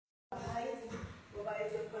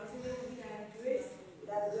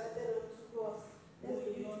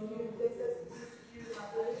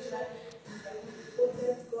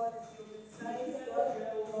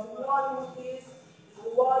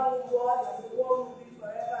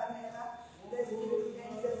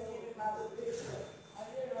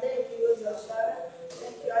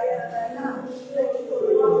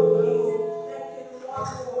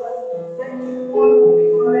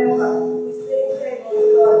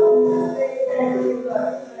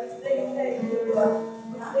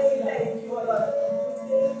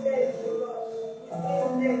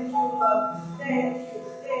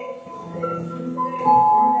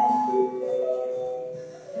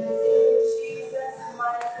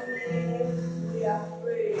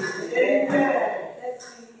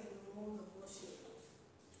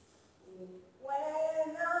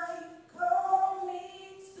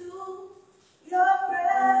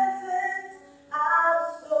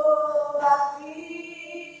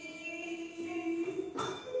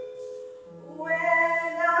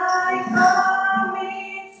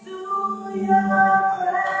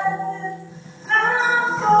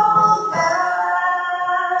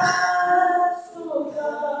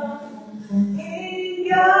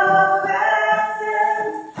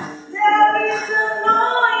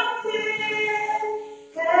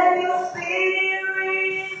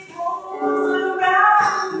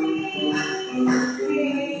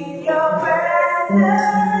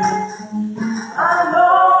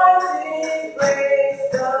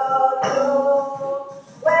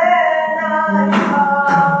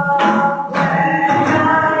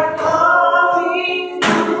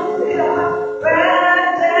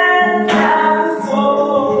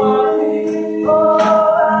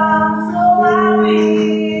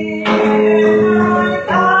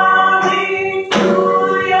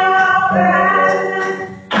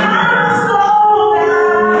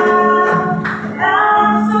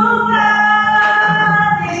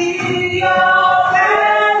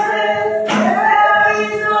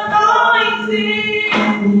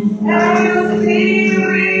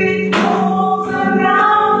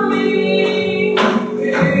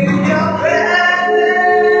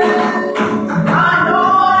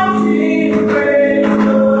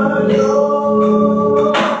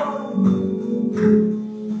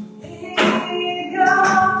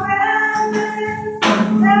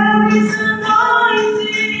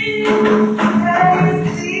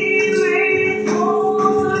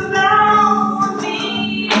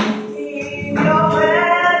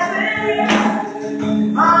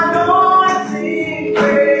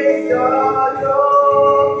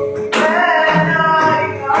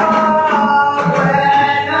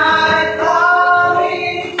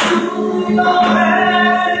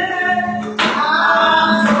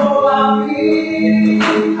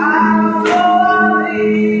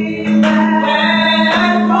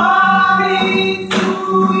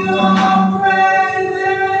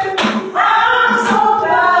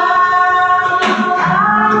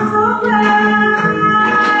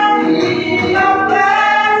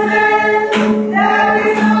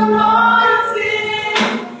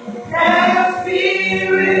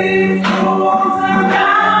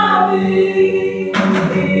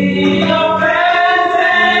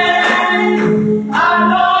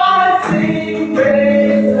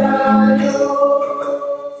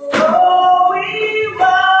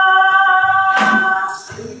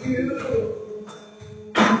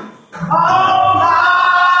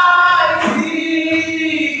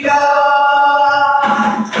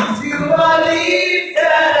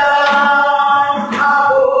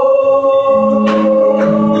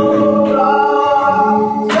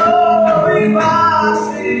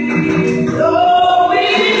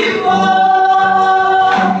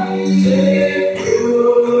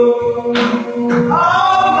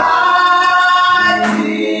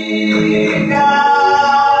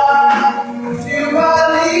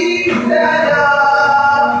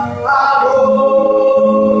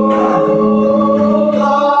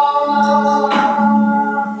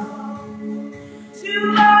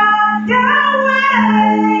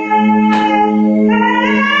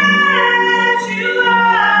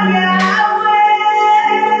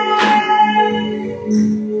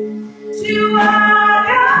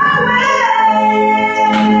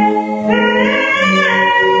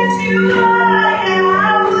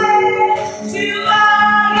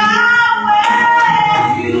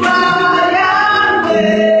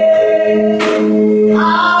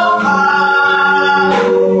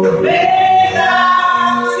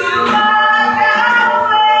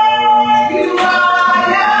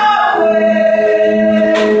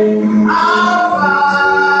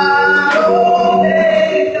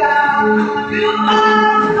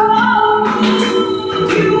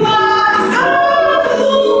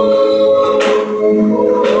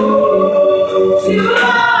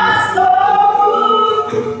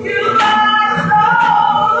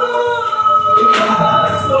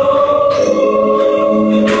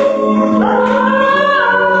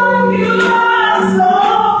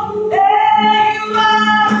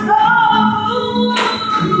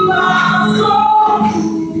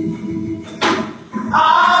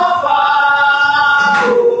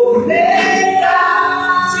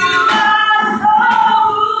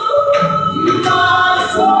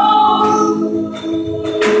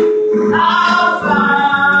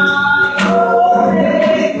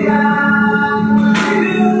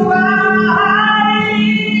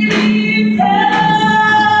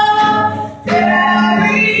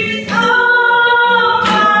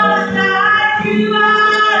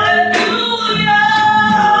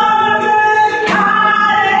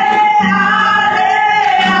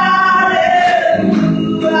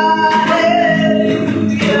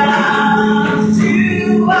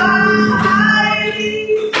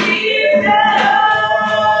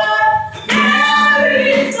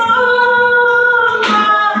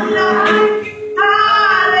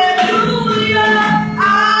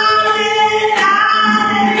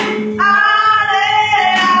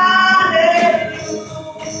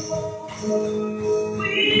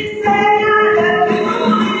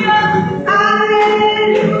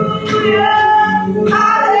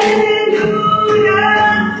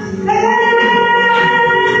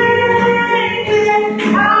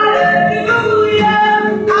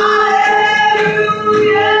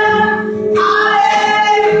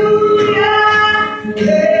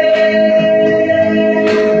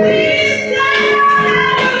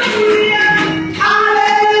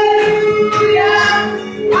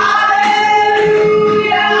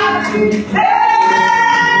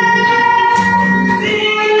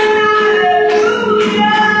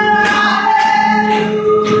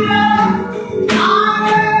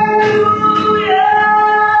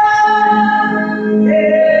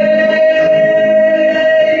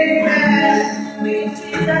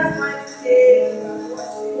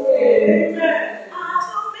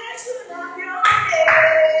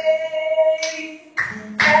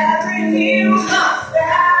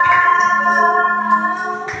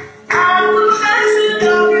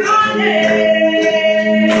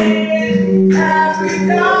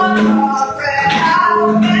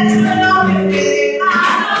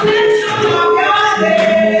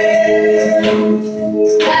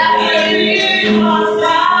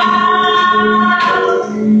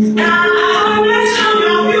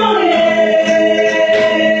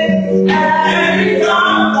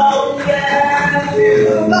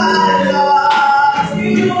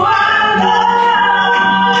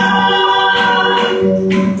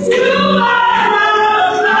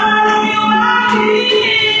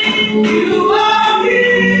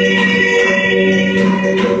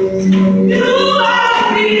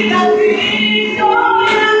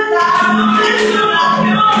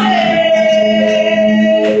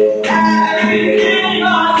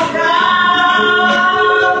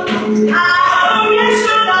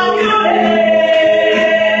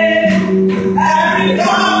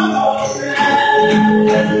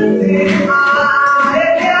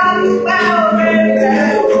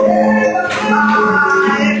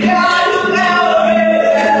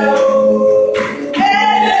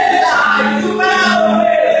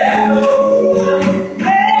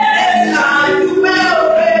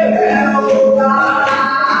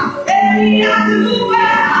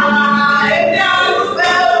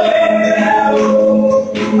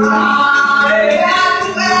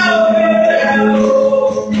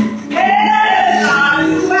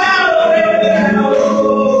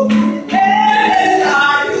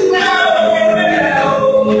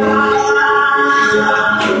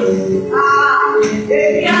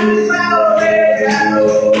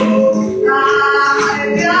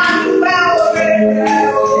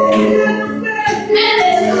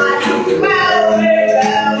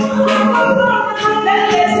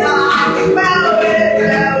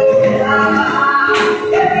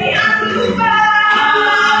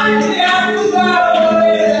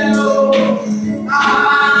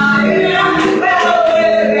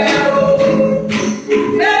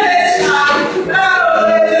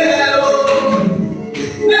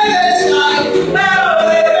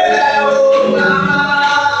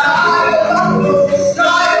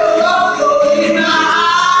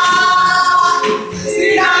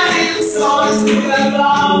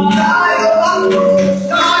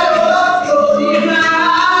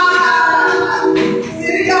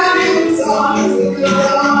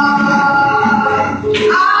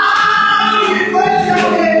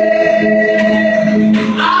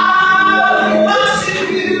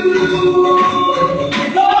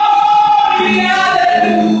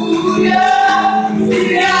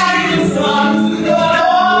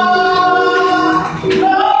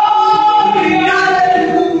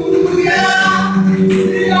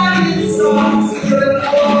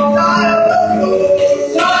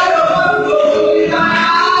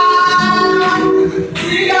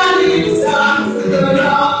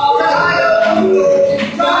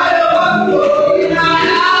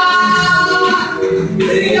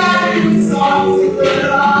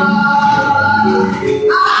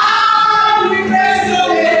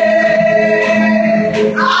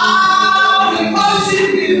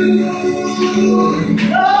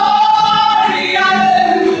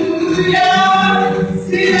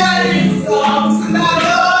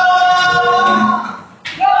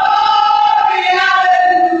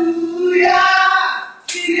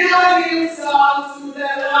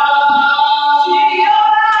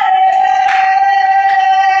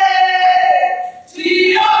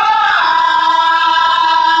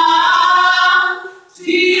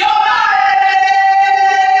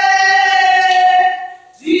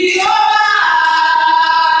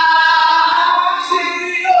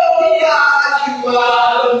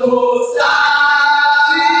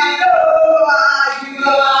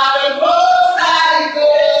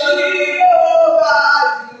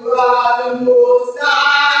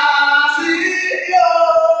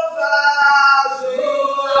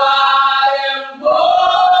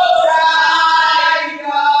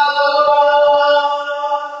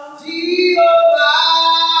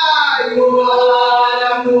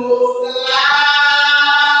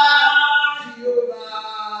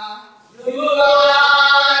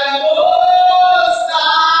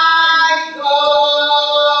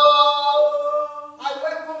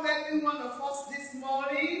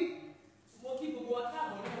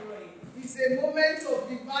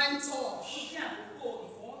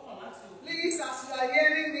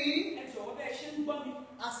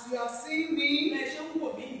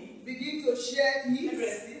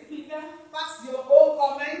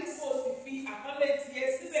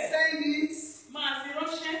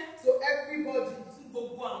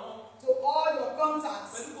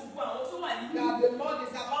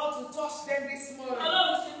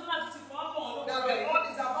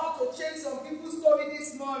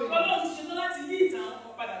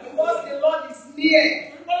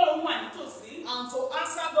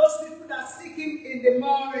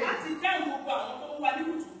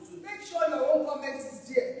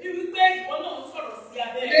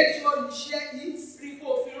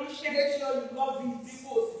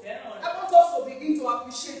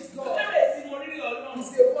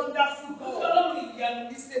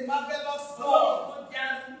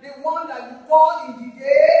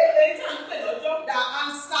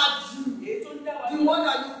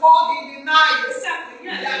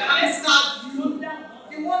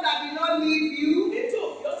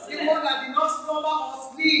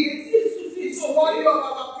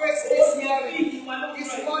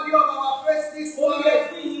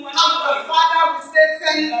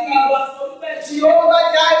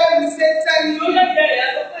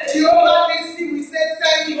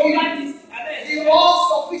The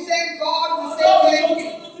all-sufficient God, we say thank you.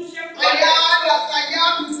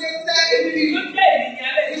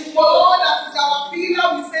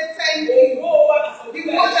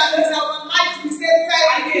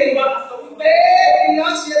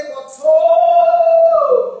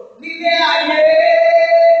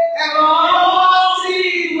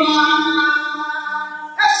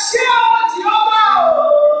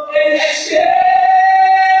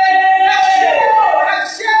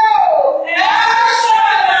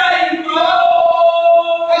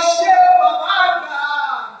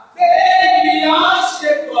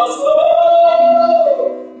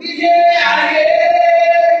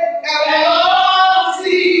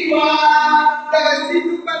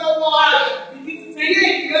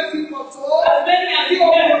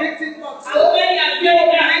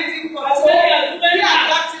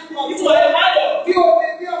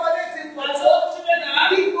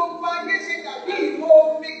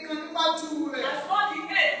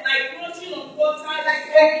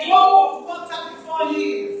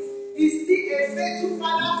 years. Is he a faithful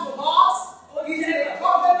father to us? Is he a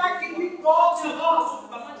covenant keeping God to us?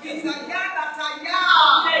 Is a God that I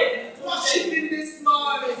am worshiping this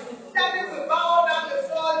morning? That we will bow down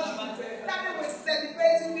before you. That we will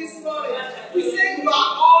celebrate you this morning. We say you are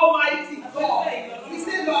almighty God. We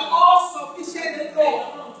say you are all sufficient God.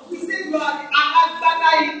 We say you are the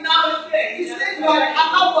Alagbada enough. We say you are the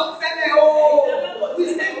Alawatene. We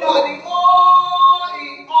say you are the all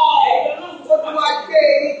in all.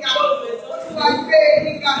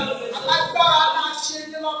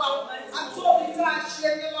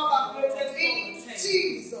 In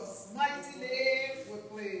Jesus' mighty name we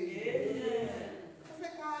pray.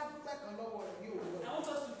 I want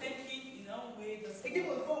us to thank him in our own way. There are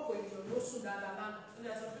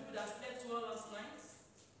some people that slept well last night.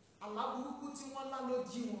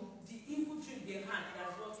 The evil dream they had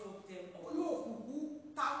has what woke them up.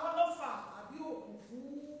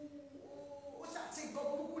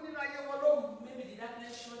 Maybe the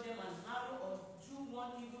darkness showed them an arrow or do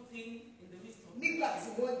one evil thing in the midst of them. When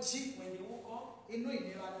they woke up, they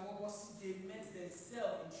met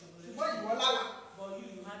themselves in tribulation. But you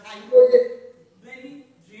had many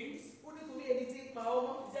dreams.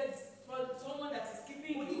 There's for someone that is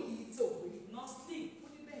keeping you not sleep,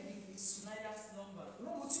 neither slumber. You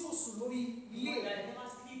that never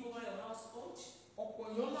sleep over your household.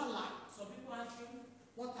 Some people had dreams.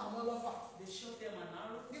 They shot them an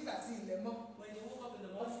arrow. When they woke up in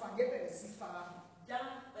the morning, that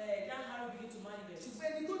arrow began to manifest.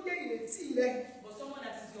 But someone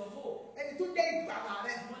that is your hope,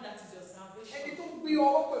 someone that is your salvation, someone that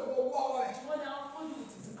uphold you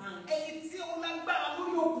with his hand,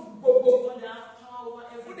 someone that has power over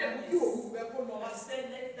every darkness, that said,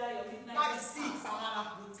 let die your midnight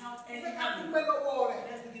without any harm.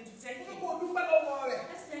 Let's begin to thank him.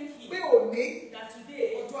 Let's thank him that today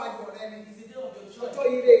is the day of your joy.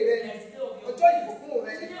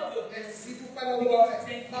 It's the day of your blessing.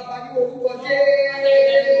 Baba ní orúkọ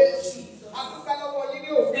Jésù. Adúpẹ́ lọ́wọ́ yín ní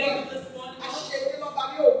òwúrọ̀ yìí. Aṣèwé lọ́ba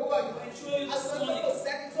ní òwúrọ̀ yìí. Aṣọ́nà kò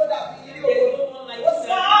sẹ́ni tó dàbí yín ní òwúrọ̀. Ó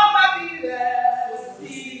sọ ọ́bà bí rẹ̀.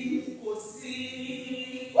 Kò sí.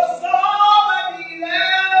 Ó sọ ọ́bà bí rẹ̀.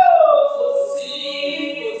 Kò sí.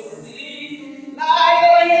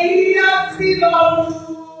 Láyé yìí á sí lọ́rùn.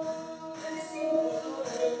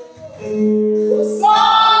 Kò sọ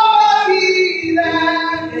ọ́bà bí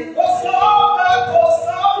rẹ̀. Kò sọ ọ́bà.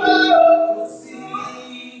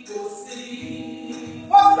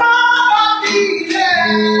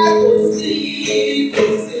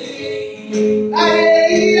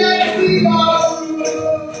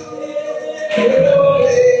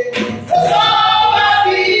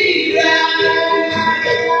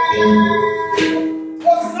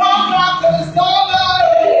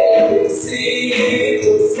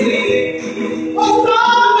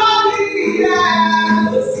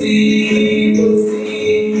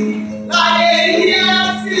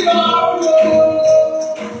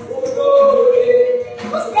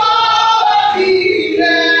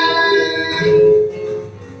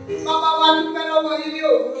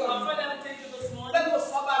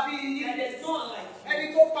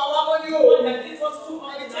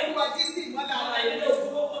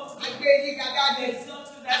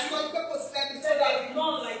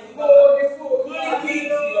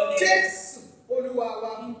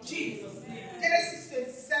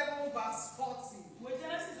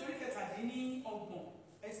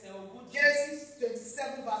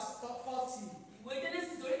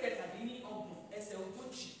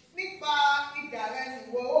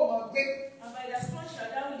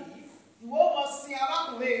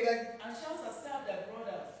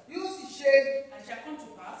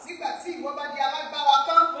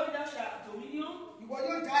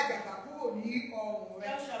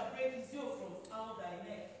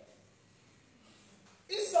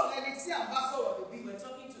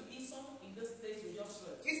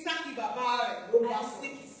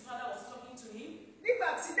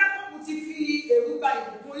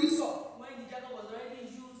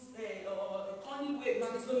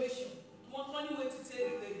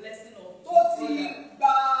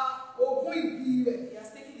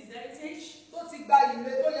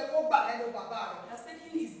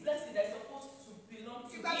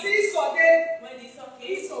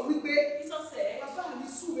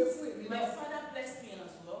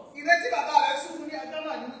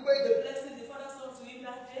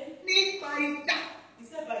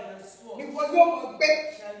 Ìwọ yóò mọ̀ gbé.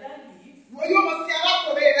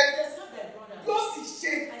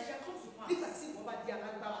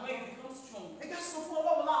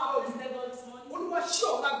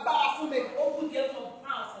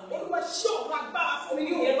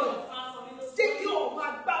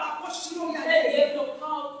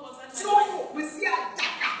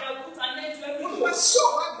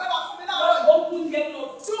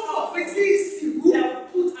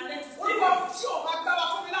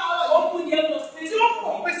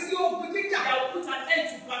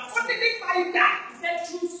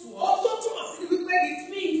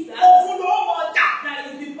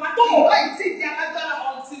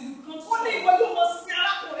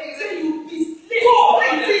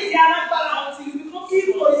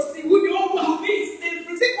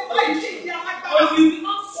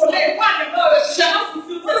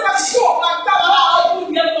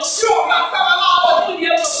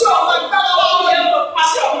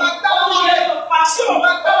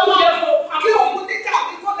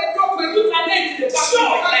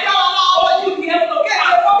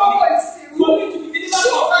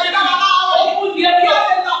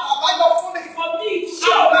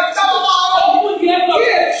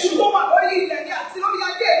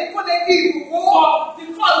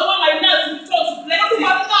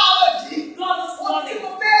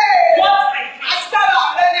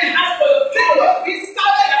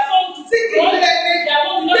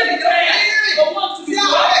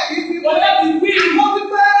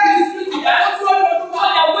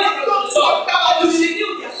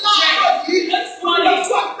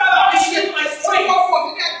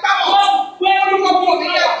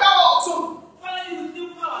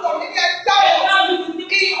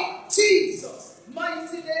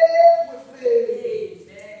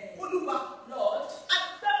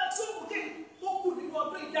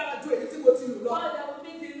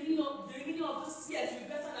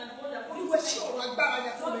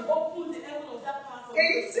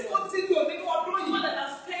 èyí tí mo ti lò nínú ọdún the yìí. one that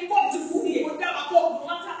has paid Kó ti this kú year, kó dára tó. no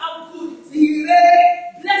matter how good it is, Ire,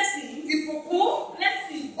 blessing, ìbùkún,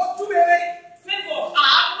 blessing, ojú rere, favor,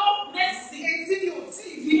 àánú, mercy, èyí tí mi ò tí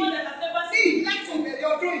ì the rí. one that has never Ní seen láti ìbẹ̀rẹ̀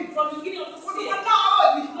ọdún yìí. from the beginning of this Olúwa year. láàárọ̀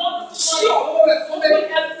yìí. Lord, Ṣí ọ̀rọ̀ rẹ̀ fún mi.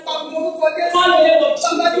 Pàgọ́ orúkọ Jésù. Call the name of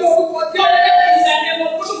Bàbá ní Jesus. orúkọ Call the Jésù. name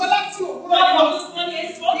of Olúwa Jesus. láti òwúrọ̀ Lord, yìí. from this morning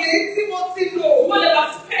henceforth, Èyí tí mo ti lò. the one that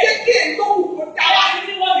has Jẹ́ paid, kí èyí tó wù kó dára.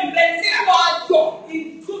 everyone be blessed. Nínú ayọ̀. In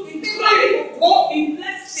good, in Nínú glory, ìbùkún. in Ṣí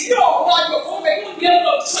blessing. ọ̀rọ̀ ayọ̀ fún mi. Open the heaven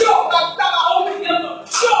of Ṣí ọ̀rọ̀ agbára fún mi. Open the heaven of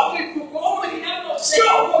Ṣí ọ̀rọ̀ ìbùkún fún mi. Open the heaven of Ṣí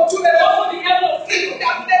ọ̀rọ̀ ojú rere fún Open mi. the heaven of In the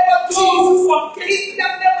name of Jesus. In the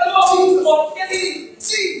name of Jesus. In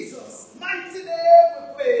Jesus' mighty name we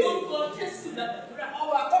pray. Lórúkọ Jésù làdúrà.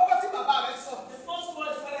 Ọ̀rọ̀ àkọ́kọ́ tí bàbá rẹ̀ sọ. The first word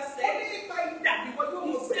the father Ó said, ní nípa ìdà ìwọ yóò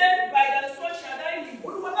he mọ̀ sí. said, by the sword shall I live.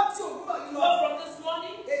 Olúwa láti òwúrọ̀ yìí lọ. Lord, from this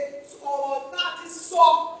morning, Ọ̀rọ̀ láti sọ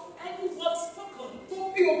any word spoken tó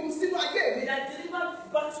bí ogun sínú ayé mi. that deliver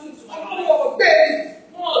battle into my Ọlọ́run life, ọ̀rọ̀ gbé mi.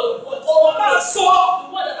 word of words, Ọ̀rọ̀ náà sọ. the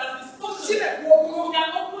word that has been Tó spoken, sílẹ̀ kú ogun. that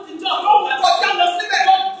open the door, Ọlọ́run kọjá lọ síbẹ̀.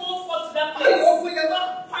 don't go forth to that Ayé place. ogun yẹn náà.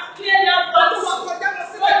 Clear that Olúwa battle, kọjá lọ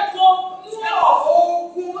síbẹ̀. don't go Mú ọ̀rọ̀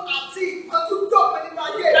ogun àti ìpọ́njú dọ̀pẹ́ nínú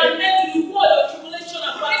ayé mi. that make you go your tribulation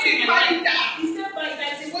and battle in Nípa my life. ìdà. He said, by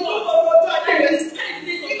thy Ìwọ sword, yóò mọ ọjọ́ ayé and rẹ̀. the spend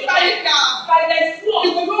days of your Nípa life, ìdà. by thy sword,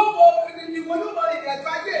 Ìwọ yóò mọ ìrìn àjò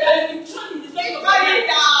ayé rẹ̀. that you be turned in the joy of Nípa your life.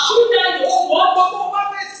 ìdà. Shoot down your sword, Gbogbo tó bá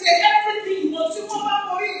fẹ́ ṣe. everything you want Tí to wọ́n do, bá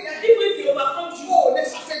borí rẹ̀. even if you overcome Kò you, lè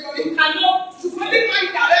ṣàṣeyọrí. you cannot. Ṣùgbọ́n nípa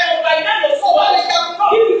ìdà rẹ̀. By that your Ó wà sword, lè jagun náà.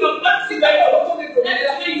 if you can battle Nígbà by yóò your tó lè that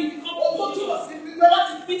dòmìnira. is when you become Ohun tó túmọ̀ victorious. sí You wípé want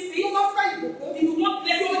to fix tí it, wọ́n fẹ́ ìbùkún. if you want Yóò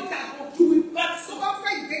blessing, jagun. you will Tí battle. wọ́n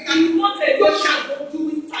fẹ́ ìgbéga. If you want Yóò elevation, jagun. you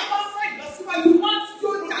will Tí fight. wọ́n fẹ́ ìlọsíwájú. You want to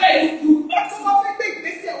Yóò progress, jagun. you will Tí battle. wọ́n fẹ́ gbé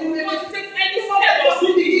ìgbésẹ̀ If òun you rere. want to take any Tí wọ́n fẹ́ step lọ of sí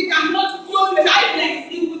good, gíga. you want to go Yóò to the jagun.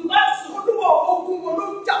 next, you will battle. Olúwa ogun wo ló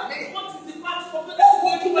ń jà mí? What is the battle for God? Ogun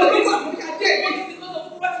What ojú wo ló wà is lórí ayé mi? the God of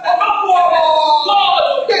what is Ọlọ́pọ̀ God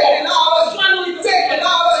of gbèrè láàárọ̀ yìí. swallow it this Gbèrè morning.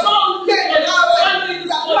 láàárọ̀ yìí. Swallow it this Gbèrè morning. láàárọ̀ Swallow yìí. it this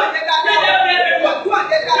Gbàdúrà morning. yẹn dáadáa. Let them pray. Gbàdúrà yẹn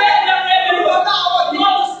Let dáadáa. them pray. Olúwa láàárọ̀ yìí.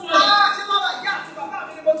 Lord, this morning. Ṣé lára ìyá àti bàbá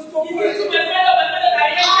mi ni mo ti If jogún you rẹ̀? to my fellow, my fellow, I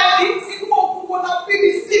hate it. Inú ogun wo la bí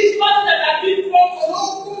mi sí? What that have been brought to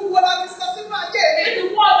Ogun wo la fi sọ sínú ayé mi? the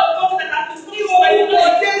word of God that has been spoken over your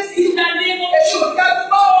life. In the name of Èmi ò Jesus. jáde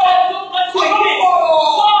lọ. Don't want to again.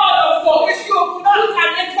 Word of God. Òwe sí ogun náà. Look at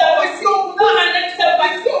next step. Òwe sí ogun Look náà. at next step. Òwe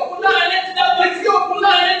sí ogun Look náà. at next step. Òwe sí ogun Look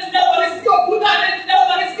náà. at next step. Òwe sí ogun Look náà. at next step.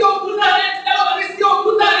 Òwe sí ogun Look náà. at next step. Òwe sí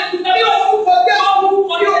ogun náà. Look at next step. Ní orúkọ Jésù.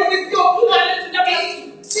 Ní òwe sí ogun Look náà. at next step.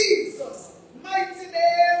 In Jesus' mighty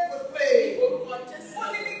name we pray. Orúkọ Jésù. Wọ́n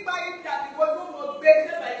ní nípa ìdá ìwọ yóò mọ̀ gbé.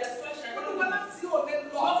 By the special Olúwa láti òní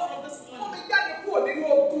lọ. Not from this Wọ́n morning. mi jáde kúrò nínú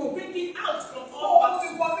ogun. Bring me out from all Ọwọ́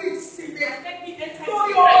battles. mi wọlé ìsinmi. And let me enter Lórí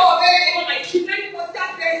into ọ̀rọ̀ rest. mi. For my children. Mo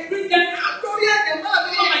jáde. Bring them out. Lórí ẹ̀jẹ̀ máa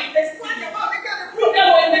mi. For my destiny. Ẹ̀jẹ̀ máa mi jáde kúrò Bring them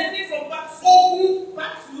nínú away. ogun. Destiny from battle. Ogun.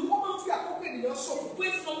 Battle. Wọ́n máa ń fi àkókò ènìyàn ṣòfò.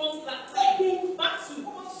 Waste someone's life. Battle.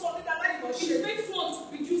 Wọ́n máa ń sọ nígbà láì mọ̀ ṣe. It makes one to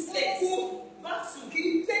be useless. Ogun. Battle. Kì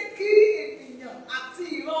í jẹ́ kí ènìyàn àti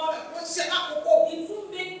ìran rẹ̀ kó ṣe lákòókò. It will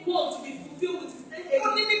make one to be fulfilled with his Ó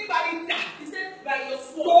ní destiny. nípa ìdá. He said, by your Tó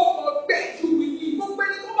sword, mọ̀ gbé. you will live. Gbogbo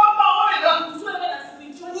ẹni tó bá bá ọ̀rẹ́ náà. Whosoever that has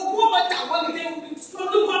been joined, Gbogbo ọmọ jà wọ́n ni. they will be strong.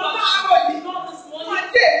 Olúwa láàárọ̀ yìí. Not this Wọ́n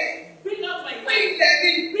morning. dé mi. Bring out my Fún life. ilẹ̀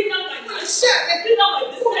mi. Bring out my Fún life. iṣẹ́ mi. Bring out my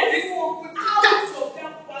Kúrò business. nínú ogun Out jíjà. of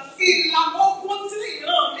that battle. Ìlànà ogun tí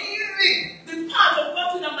ìran mi rìn. The path of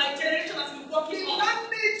battle that my generation has been The working on.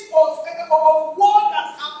 language of war that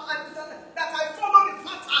I follow the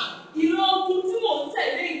pattern. Ìran ogun tí mò ń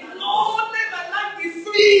tẹ̀lé ìlànà. Lord, let my life be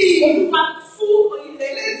free. Olúwa fún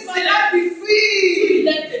ilẹ̀ Let my ìsílẹ̀. life be free.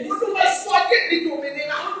 Ilẹ̀ tèmi Olúwa sílẹ̀. sọ ayé mi di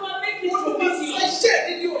òmìnira. Olúwa make me Olúwa to sọ be iṣẹ́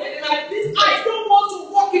mi di òmìnira. like this. I don't want to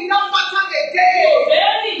walk in that pattern again.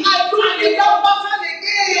 Very. I don't need that pattern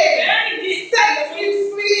again. Very. Set me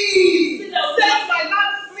free. Set my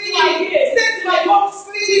life free. Set my home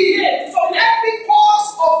free from every cause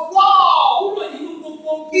of war. Kúrò nínú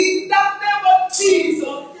gbogbo In the name of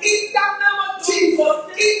Jesus. In the name of Jesus.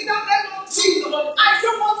 In the name of Jesus. I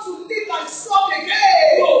don't want to live like sword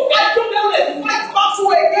again. I don't want to fight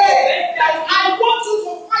battle again. I want you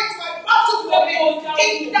to fight my battle for me.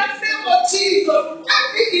 In the name of Jesus.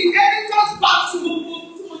 Every inheritance battle.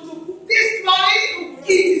 This morning,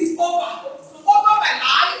 it is over. Over my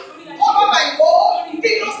life. Over my home.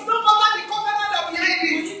 It does not matter the covenant that behind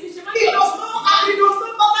it. It does not matter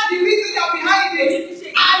the reason that behind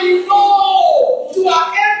it. I know you are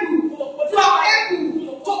able. You are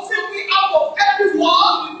able to take me out of every war,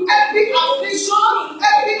 every affliction,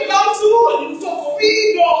 every battle, to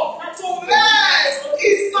freedom, to rest.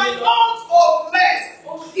 It's my month of rest.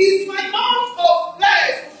 It's my month of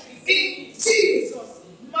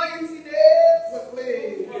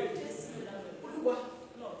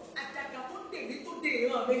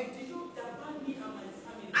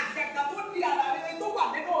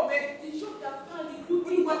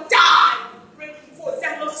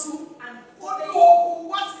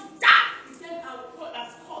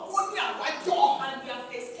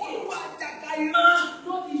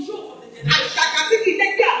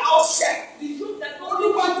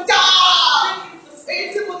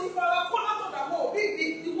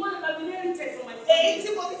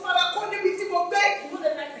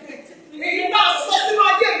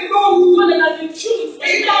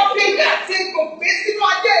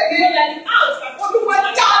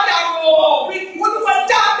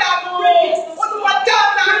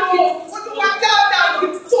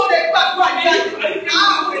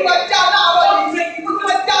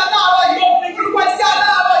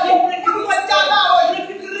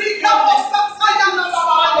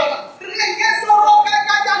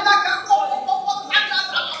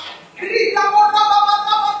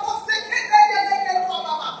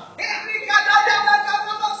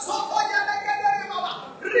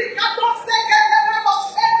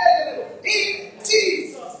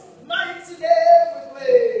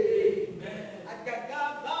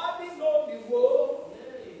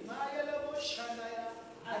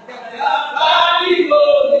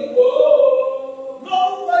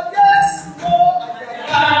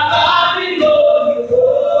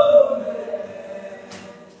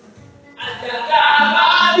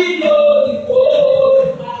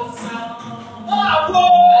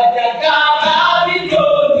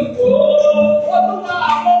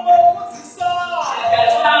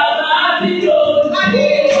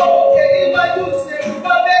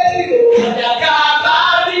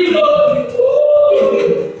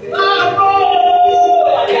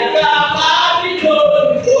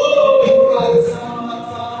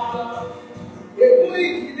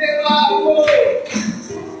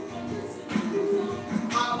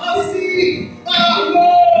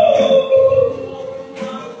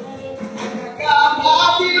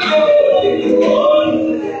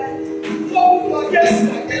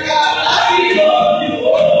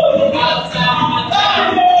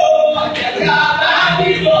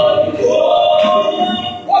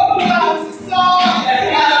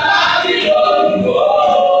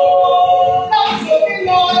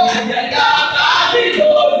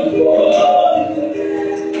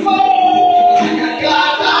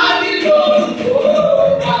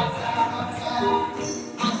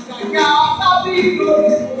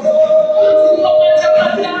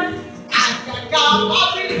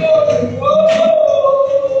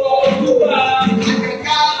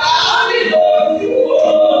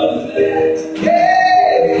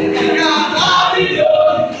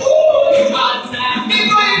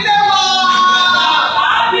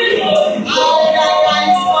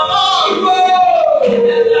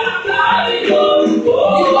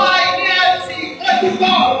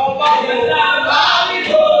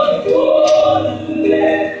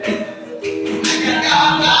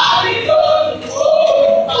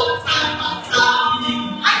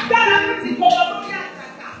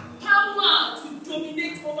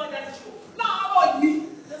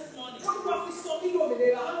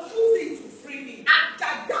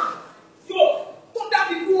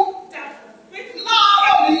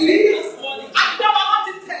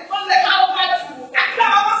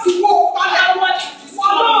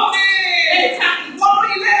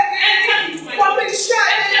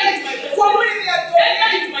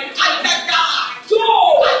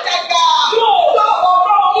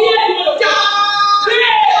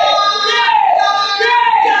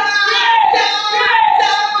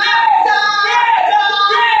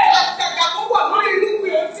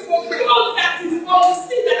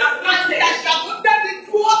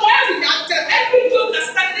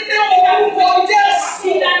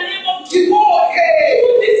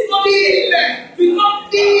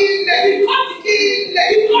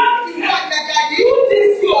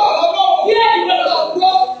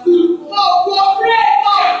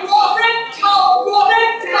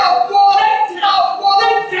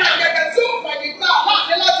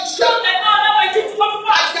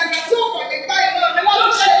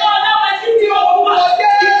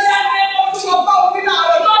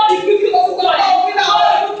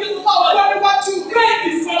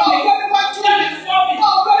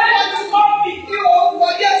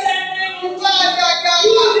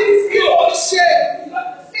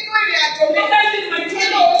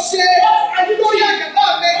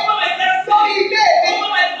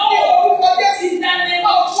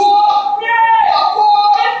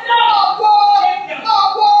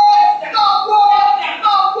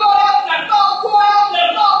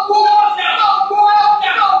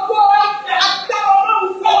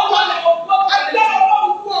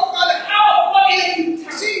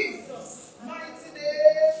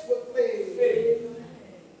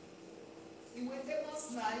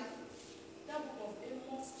Amos 9, That book of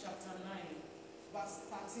Amos chapter 9, verse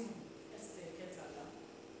 13. ẹsẹ̀ kẹtàlá.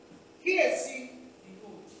 Kíyèsí,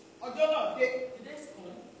 Behold, ọjọ́ náà dé the days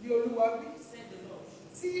come, ní Olúwa wí, said the Lord,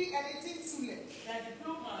 tí ẹni tí ń tulẹ̀ that the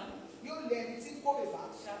plowman yóò lé ẹni tí ń kórè bá,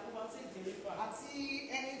 shall overtake the reaper, àti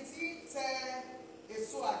ẹni tí ń tẹ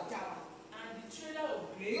èso àjàrà and the trailer of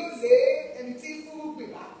yóò grapes lé ẹni tí ń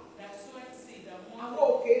fúrúgbìn bá. that soweth seed Àwọn among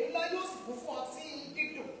òkè ńlá yóò sì kún fún ọtí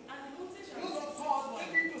dídùn, and the mountain shall yóò sì not tán sweet ọtí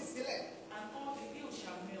wine, dídùn sílẹ̀. and all the hills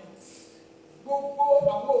shall melt. Gbogbo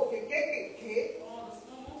àwọn òkè kéékèèké All the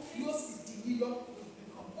small yóò mountains sì di yíyọ. will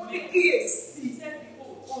become Ó ní melt. kíyèsí, He said,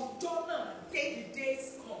 behold, ọjọ́ náà dé. the days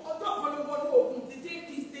come. Ọjọ́ kan ló wọnú òkun. The day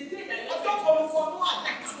is the day that Ọjọ́ entered kan ló Jesus. wọnú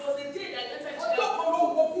àdàkà. It was the day that entered Ọjọ́ Jesus. kan ló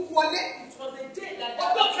wọ kú wọlé. It was the day that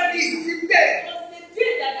Ọjọ́ kan ní It ìsìn bẹ̀rẹ̀. was the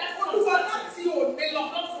day that that sun Olúwa started. láti òní lọ.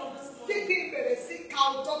 Not from this Jẹ́ morning. kí n bẹ̀rẹ̀ sí ka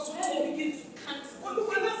ọjọ́ Let tuntun. me begin to count.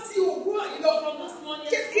 Olúwa láti òwúrọ̀ yìí lọ. From this morning.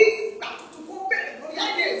 Jẹ́ kí ìgbà tuntun kó bẹ̀rẹ̀ lórí Let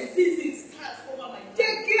ayé the mi. seasons start over my Jẹ́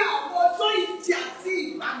life. kí àwọn ọjọ́ ìjì àti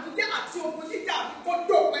ìbànújẹ́ àti ogun jíjà mi kó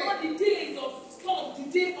dópin. All the days of storm, the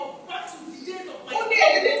day of battle, the days of my Ó ní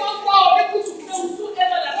èyí tí wọ́n wá ọ ní kùtùkùtù.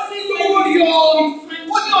 whosoever that Ó ní sees yóò rí ọ.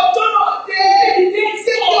 Ó ní ọjọ́ náà dé. Jẹ́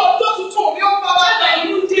kí ọjọ́ tuntun mi ó fara my hàn.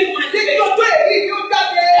 new day, my Jẹ́ kí day, ọjọ́ èrí mi ó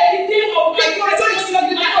jáde. the day of my Jẹ́ kí ọjọ́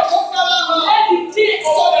ìsinmi mi ó fara hàn. let the day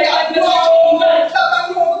of Sọ́ọ̀dì my àdúrà emerge. ìjọba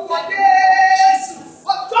ní orúkọ Jésù.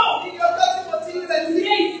 Ọjọ́ òní ni ọjọ́ tí mo ti ń retí.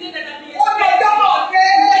 Today is the day that I've been Ó ní ọjọ́ náà dé.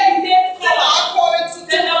 Tí màá kọ orin tuntun.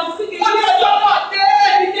 Then I will sing Ó ní ọjọ́ náà dé.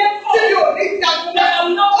 Tí mi ò ní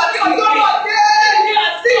jagun. Ó ní ọjọ́ náà dé.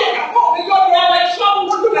 Tí ìyàwó mi yóò lọ.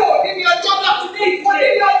 Ojúbọ òní ni ọjọ́ náà. Òní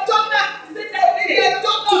ni ọjọ́ náà. Òní ni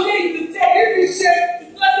ọjọ́ náà. Níbi ṣe.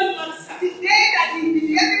 doesn't matter. The day that the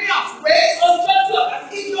enemy has raised.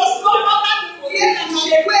 It was no longer the day that has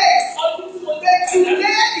raised. But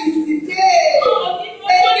today is the day.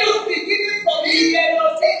 A new beginning for me. A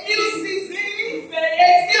new season. A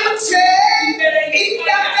new change. In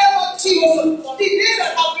the name of Jesus. The day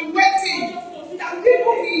that I've been waiting. That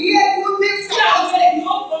people will hear good things about me.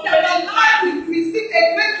 That my life will receive a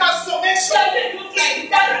great transformation. In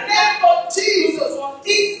the name of Jesus.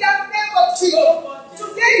 In the name of Jesus.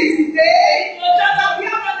 Today is the day that we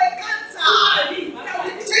have an encounter. That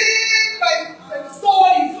we change my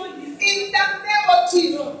story. In the name of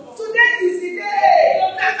Jesus. Today is the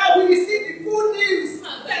day that I will receive the good news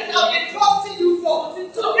that I've been trusting you for.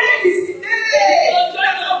 Today is the day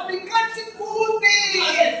that I'll be catching good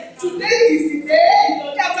things. Today is the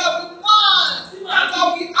day that I will plant, that I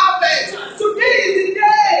will harvest. Today is the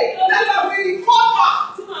day that I will recover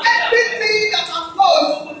everything that I've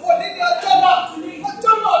lost. For the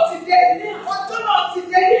ọjọ́ náà ti dé, ọjọ́ náà ti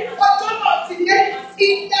dé, ọjọ́ náà ti dé.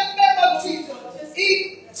 In the name of Jesus. In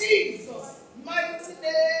Jesus' mighty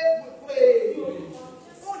name we pray.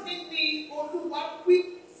 Ó ní ní Olúwa wí,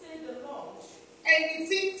 Say the Lord, ẹni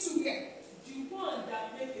tí ń tulẹ̀ the one that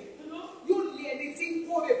make a pillow yóò lé ẹni tí ń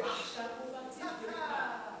kórè bá. shall overtake the reaper.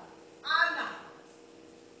 Anna,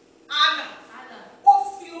 Anna ó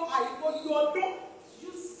fi àìmọye ọdún,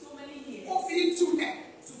 used so many years ó fi ń tulẹ̀,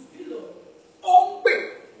 to pillow. ó ń gbè,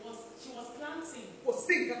 She was planting, kò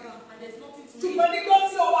sí nǹkan kan. and there's nothing to Ṣùgbọ́n reap. nígbà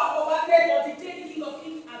tí ọba àwọn bá dé, But the day the king of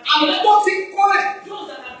kings àwọn appeared, tó ti ń kórè, those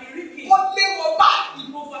that have been reaping, ó lé wọn bá, he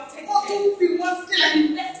overtake ó tún them fi wọ́n sílẹ̀. and he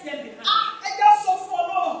left them behind. Ẹ jẹ́ sọ fún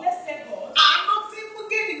Ọlọ́run, Let's thank God. àánú tí mú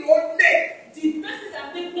kéènì ó lé, The person that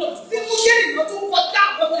make God tí mú kéènì ó tún kọjá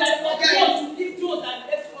àwọn tó that ti kọjá God yẹn. to leave those that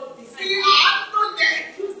left us Fi behind. àánú yẹn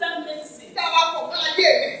Use that mercy dára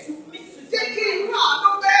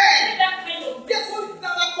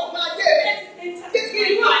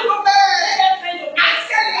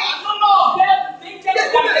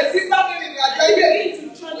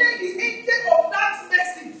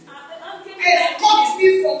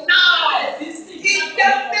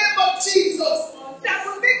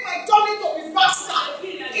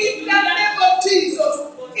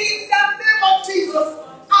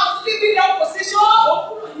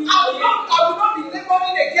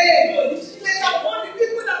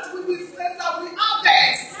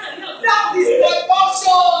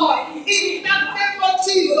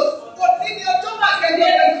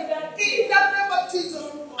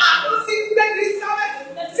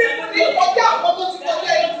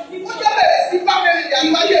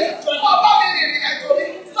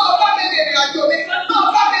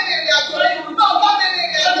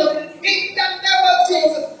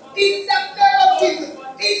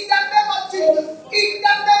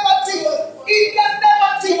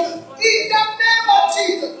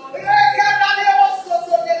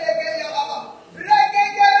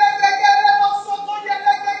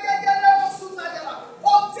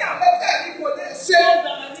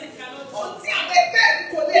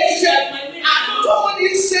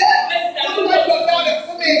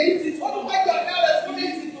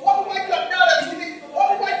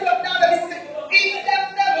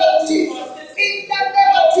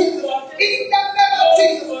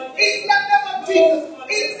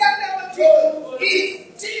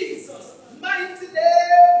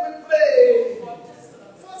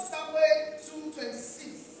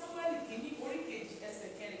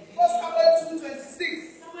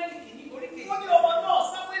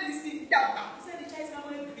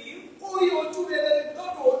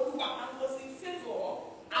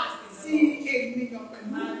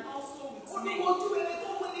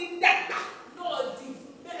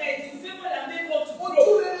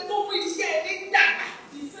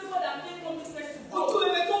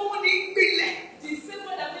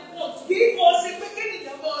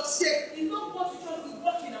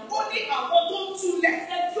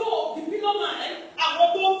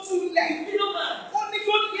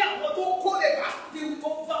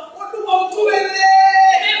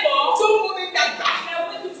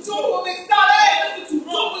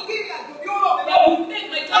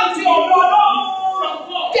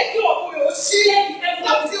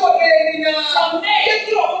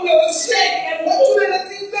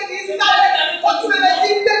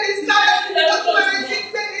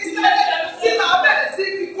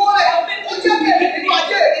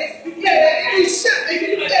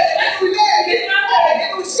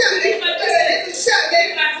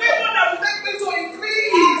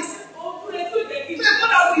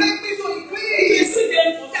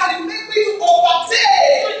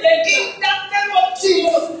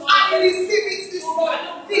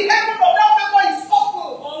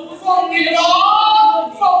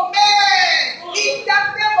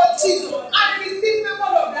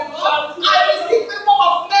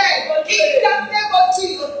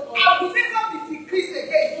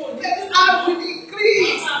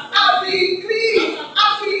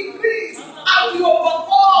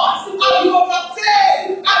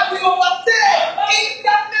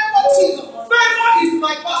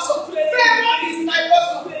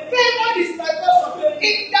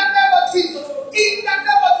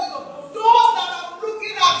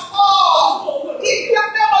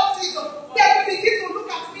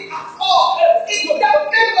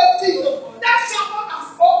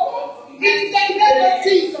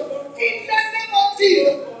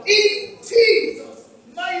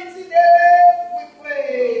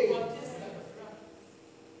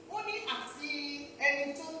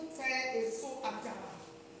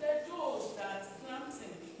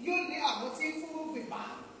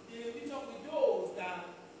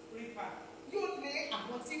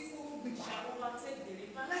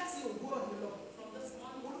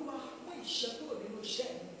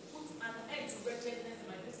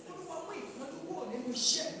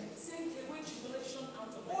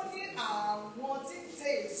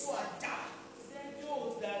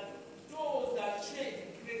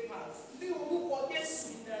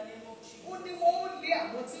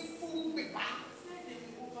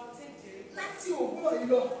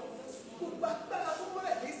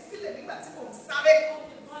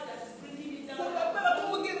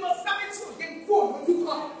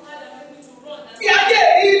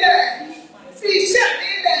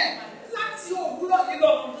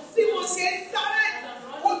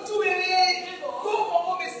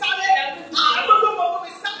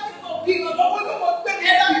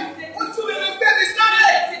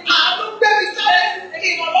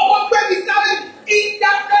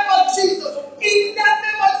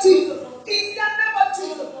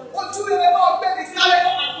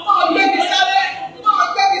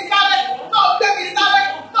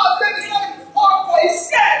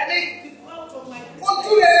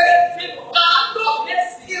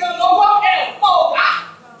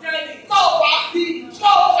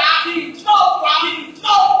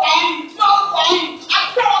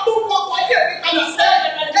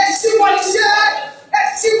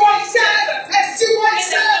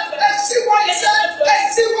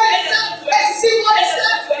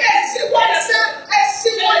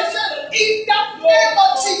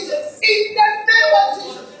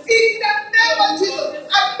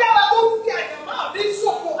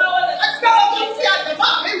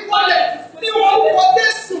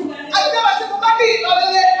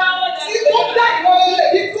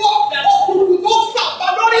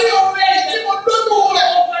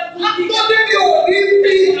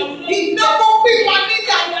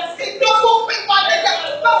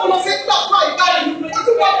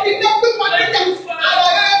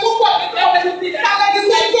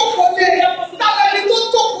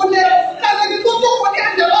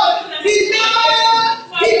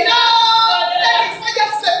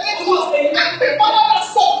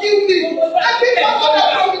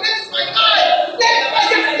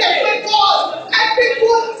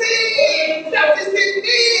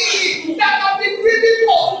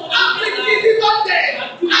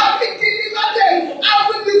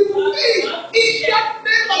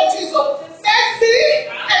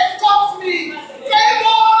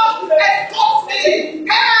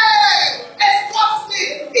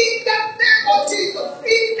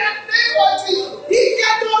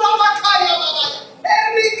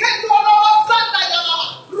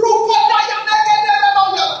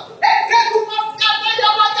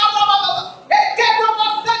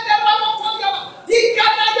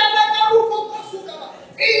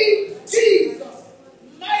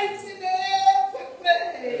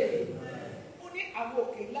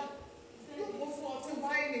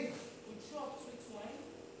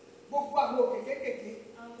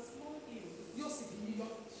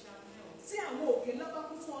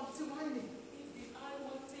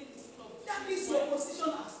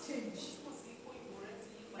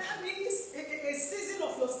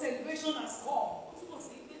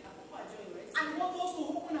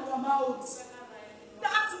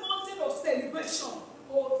That mountain of celebration.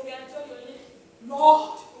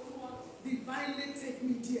 Lord, divinely take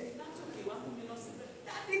me there.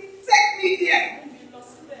 Daddy, take me there.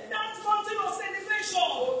 That mountain of celebration.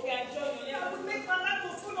 That will make my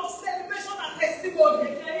life full of celebration and testimony.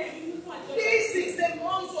 This is a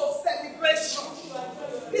month of celebration.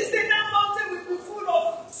 This is that mountain will be full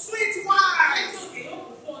of sweet wine.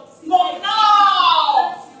 For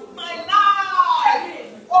now, my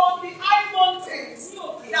life on the high mountains,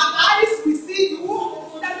 the eyes will see you,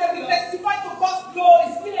 that they will testify to God's glory.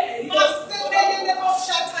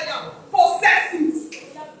 Possess it,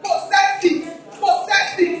 possess it,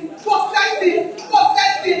 possess it, possess it,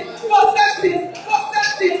 possess it, possess it,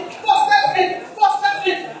 possess it, possess it, possess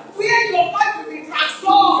it. Where your life will be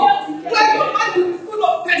transformed, where your life will be full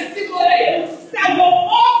of testimony, that your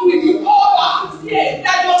hope will be over,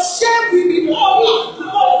 that your shame will be over.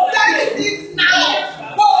 Possess it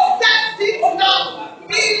now, possess it now.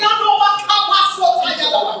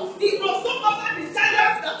 It was not over the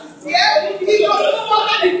giants that is here, it was not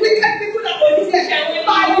over the wicked people that are here.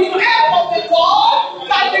 By the help of the Lord,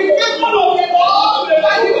 by the favor of the Lord,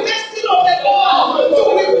 by the blessing of the Lord, you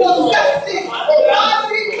will possess it.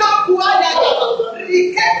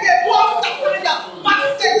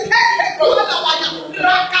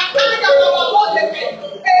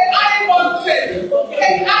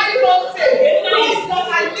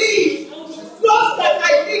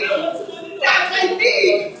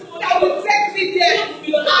 That will take me there.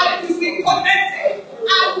 I will be connected.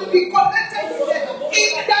 I will be connected to them.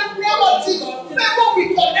 In the name of Jesus, never be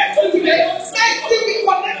connected to them. Mercy be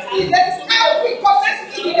connected to them. I will be connected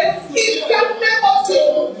to them. In the name of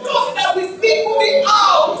Jesus, those that will see moving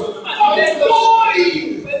out of the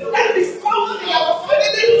glory that is coming in our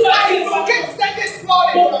family, I forget that this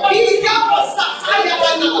morning.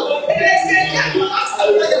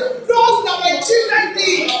 Those that my children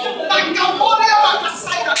need, like a mother, like a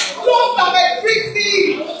side, those that may bring me,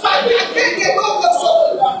 like I can't get over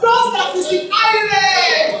soul. Those that is in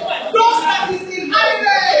Ireland, those that is in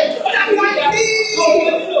Ireland, that I need.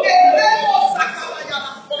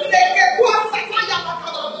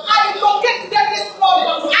 I locate them this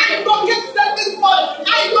morning. I locate them this morning.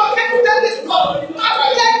 I locate them this morning.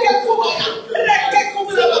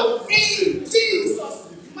 In Jesus'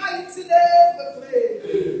 mighty name we pray.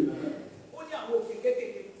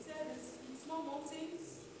 Small mountains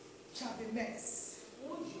shall be met. I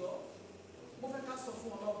want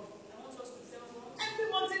us to tell God. Every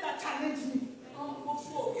mountain that challenge me.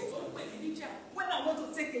 When I want to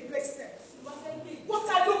take a great step. What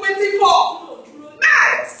are you waiting for?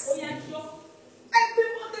 Next! Every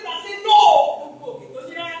mountain that say no.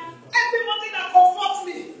 Every mountain that comforts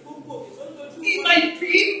me. In my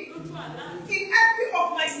dream. In every of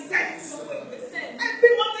my steps.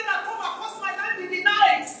 Every mountain that come across my life in the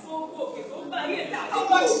night. That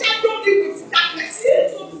overshadow me with darkness.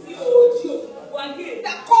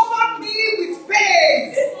 That cover me with pain.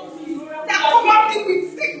 That cover me with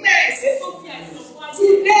sickness.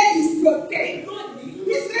 Today is your day.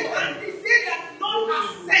 He said, and the day that the Lord has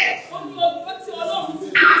said,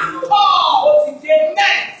 ask God.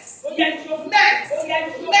 Next.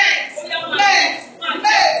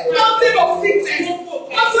 Nothing of sickness.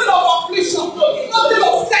 Nothing of affliction. Nothing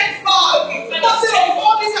of setback. Nothing of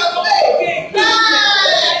bondage and pain.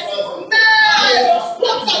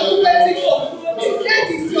 What are you waiting for? Today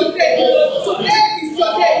is your day. Today is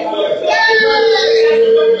your day.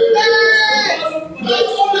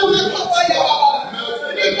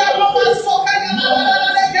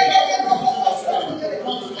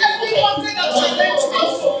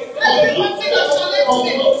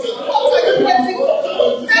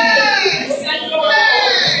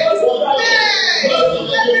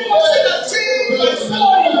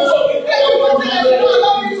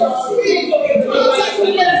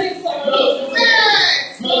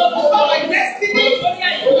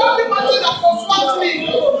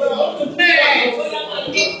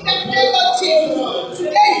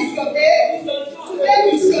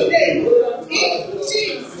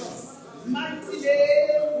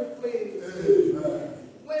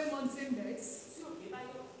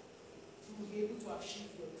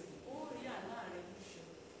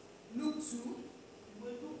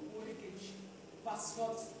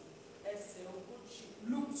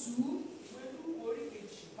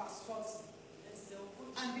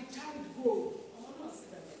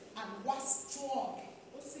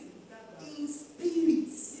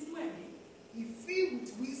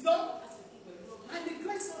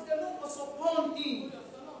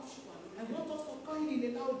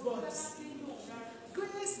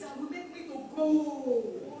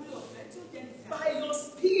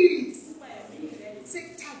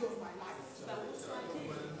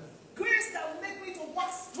 Grace that will make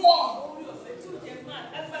strong.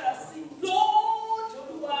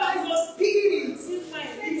 Lord, by your spirit,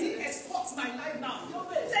 let it export my life now.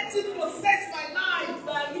 Let it possess my life.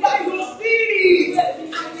 By your spirit,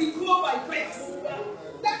 I will grow by grace.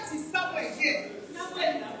 That is somewhere here.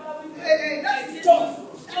 That is John.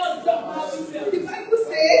 The Bible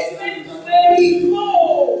says, we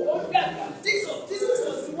grow. Jesus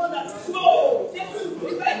was the one that grew.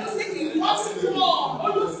 The Bible says he was strong.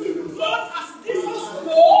 Lord, as Jesus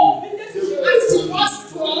grew, as he was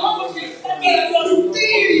strong, it was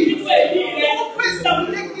still. No place that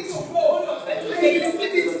will make me to grow. I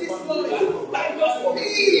receive it this morning. By your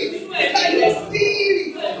spirit, by your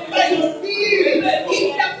spirit, by your spirit, in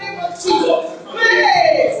the name of Jesus.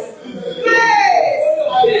 Grace, grace,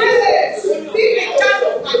 grace, be the child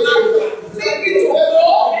of my life. Make me to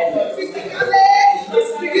grow physically,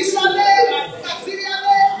 spiritually,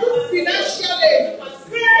 materially, financially.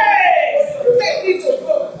 Grace, make me to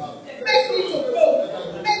grow. Make me to grow.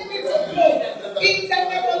 Make me to grow. In the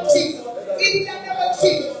name of Jesus. In the name of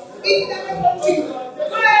Jesus. In the name of Jesus.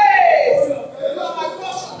 Grace, you are my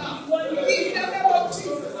portion now. In the name of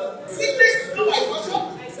Jesus. Sickness is not my portion.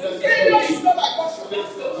 Failure is not my portion.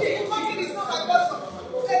 Difficulty is not my portion.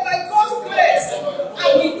 And by God's grace,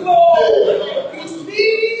 I will grow. His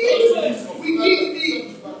spirit will lead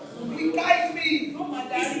me. Will guide me.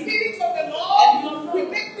 The spirit of the Lord will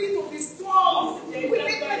make me to be strong. Will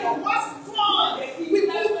make me to walk strong. Will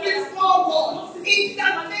move me forward. In the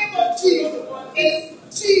name of Jesus. In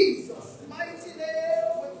Jesus' mighty name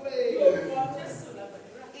we pray.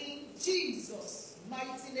 In Jesus'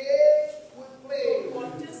 mighty name we pray.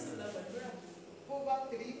 Over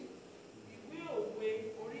 3,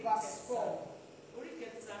 verse 4.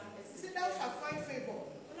 See, thou shalt find favor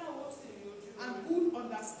and good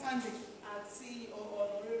understanding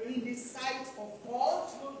in the sight of God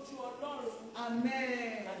and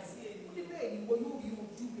men.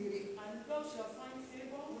 And thou shalt find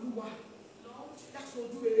favor. Lord, That's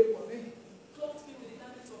what do it for me. clothe me with the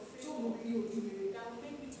garment of So favor will you do it. that will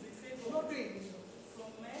make me to be favored Not doing it.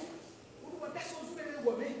 from men. That's what do it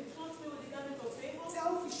for me. Clothe me with the garment of favor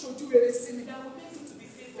Tell me, should you see me? that will make me to be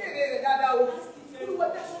favored. That's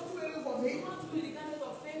what do it for me. Clothe me with the garment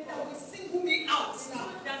of favor That will single me out now.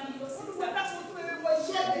 that will That's show what do it for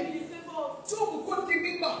me me. the favor of So we could give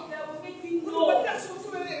me back. that will make me know. That's what do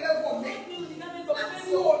it for me. Clothe me with the garment of That's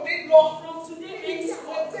favor what they know. from today It's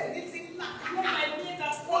henceforth. a anything like Let my days are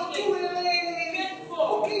that. spoken. Faithful.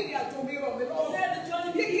 Okay, they are doing it. Let the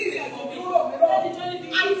journey be Let easy for me. Let the journey be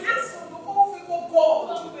I easy. ask for the whole favor of God.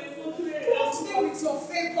 Clothe me with Clothe me with your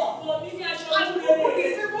favor. For me, I And shall open the do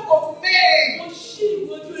favor of men. Mo ṣí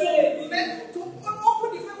ìgbójú rere mi. To open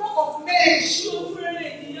the favor of men. Ṣí ojú rere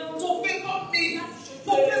ènìyàn. To favor me.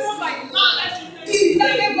 To favor my life. In the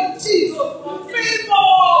name of Jesus. Favor.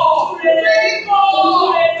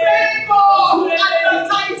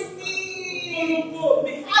 Advertise me.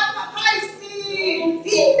 Advertise me.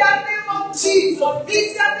 In the name of Jesus. In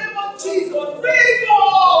the name of Jesus.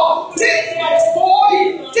 Favor. Take my story.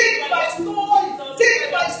 Take my story. Take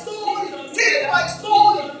my story. Take my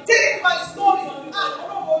story. Take my story. I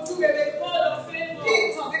don't want to be a God of favor.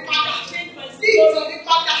 Change the father. Change my Change story. the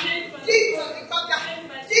father. Change my Change story. the father. Change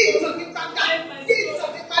my Change story. the father. Change my Change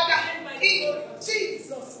story. the father. Change my In story.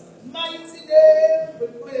 Jesus' mighty name we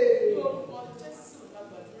pray. Lórúkọ Jésù la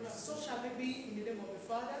gbàdúrà. So shall it be in the name of the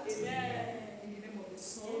Father, Amen. in the name of the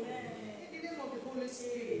Son, Amen. in the name of the Holy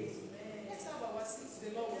Spirit. Amen. Let's have our seats. The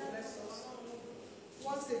Lord will bless us.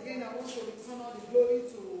 Once again, I want to return all the glory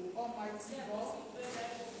to Almighty God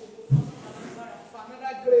for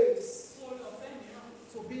another grace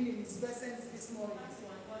to be in His presence this morning.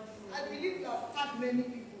 I believe you have had many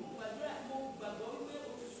people.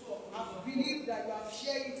 I believe that you have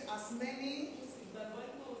shared it as many.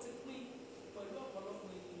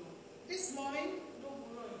 This morning,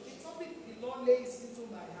 the topic the Lord lays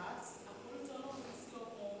into my heart: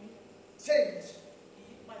 change.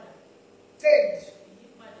 Change.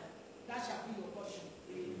 That shall be your portion.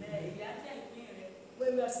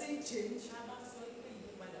 When we are saying change,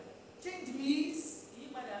 change means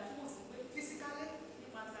physically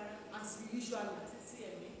and spiritually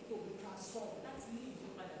to be transformed.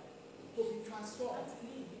 To be transformed.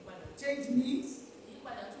 Change means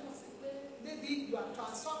maybe you are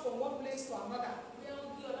transferred from one place to another.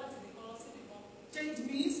 Change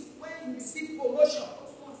means when you receive promotion.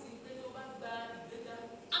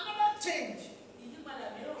 Another change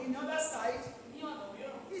in the other side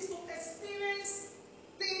is to experience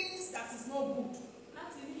things that is not good.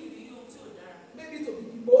 Maybe to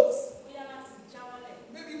be demoted,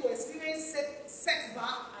 maybe to experience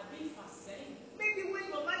setback, maybe when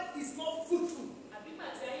your life is not fruitful,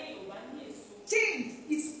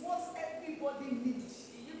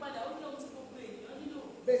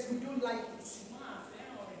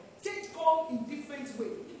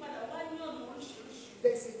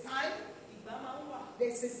 time,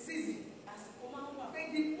 there's a season. But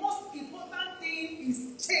the most important thing is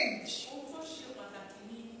change.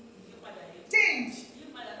 Change.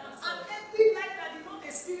 And every life that did not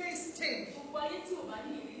experience change,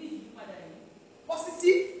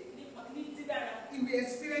 positive, it will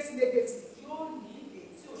experience negative.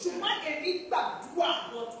 But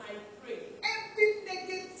I pray. Every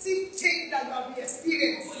negative change that you have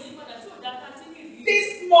experienced this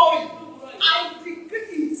morning, I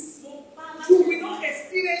decree it. You will not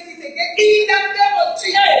experience it again in the name of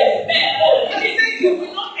Jesus. I say you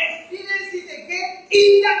will not experience it again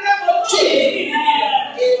in the name of Jesus.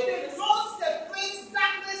 If the Lord separates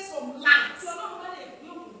darkness from light,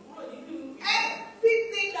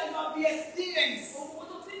 everything that you have experienced,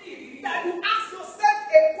 that you ask yourself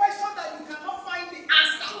a question that you cannot find the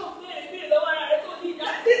answer.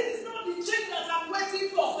 That this is not the change that I'm waiting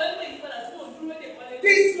for.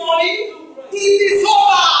 This morning, it is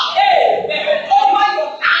over. Over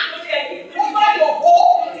your land, over your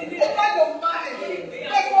home, over your marriage.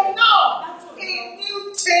 But for now, a new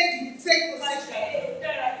change will take position.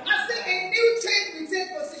 I say a new change will take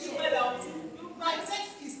position. My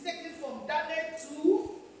text is taken from Daniel 2.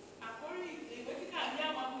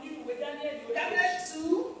 Daniel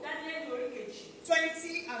 2,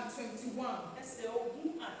 20 and 21.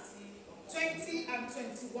 20 and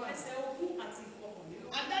 21.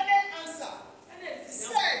 And Daniel answered,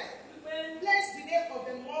 said, bless the name of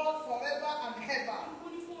the Lord forever and ever.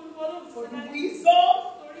 For the wisdom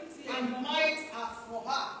and might are for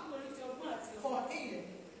her, for him.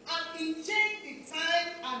 And he changed the time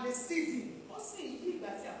and the season.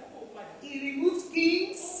 He removed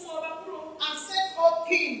kings and set up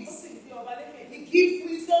kings. He gives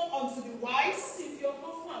wisdom unto the wise,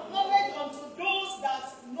 knowledge unto those that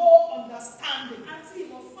know understanding.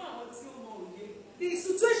 The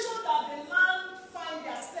situation that the land find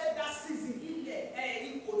themselves that season,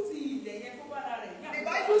 the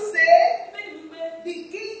Bible says the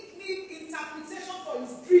king needs interpretation for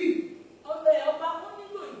his dream. And the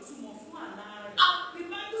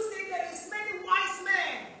Bible says there is many wise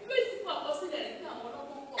men.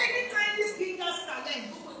 Anytime this king has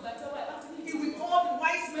talent, he will call the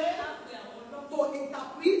wise men to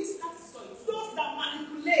interpret, those that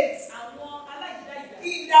manipulate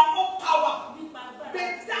in their own power.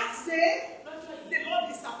 But that day, the Lord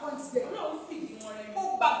disappoints them.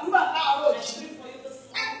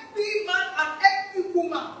 Every man and every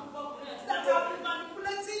woman that have been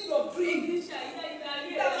manipulating your dream,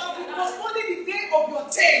 that have been postponing the day of your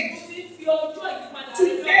change,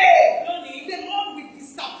 today, the Lord will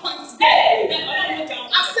disappoint them.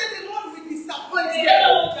 I said the Lord will disappoint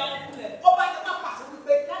them.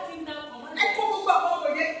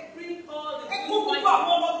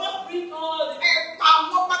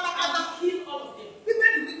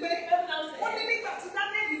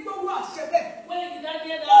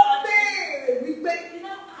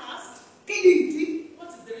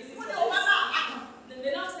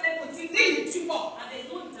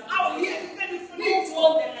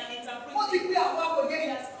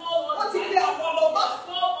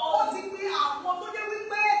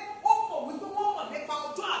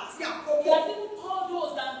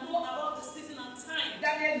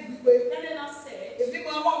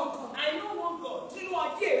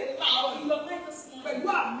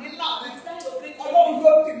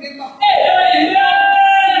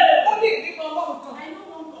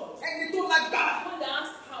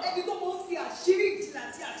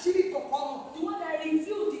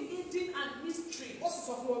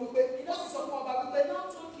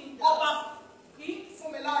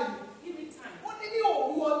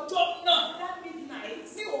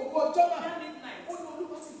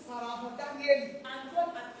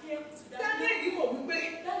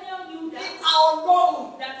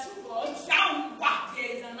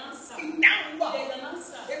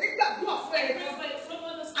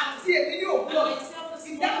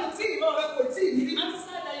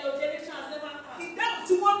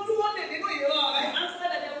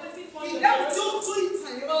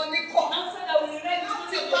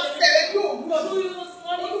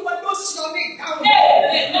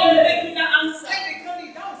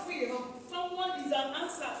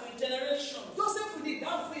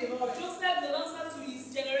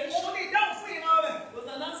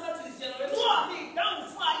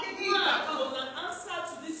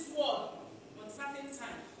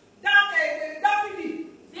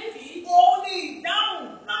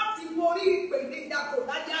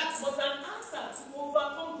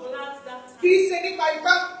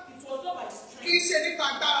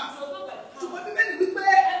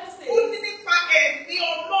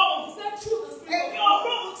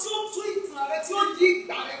 Tí ó yí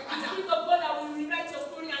ìgbà rẹ̀ padà.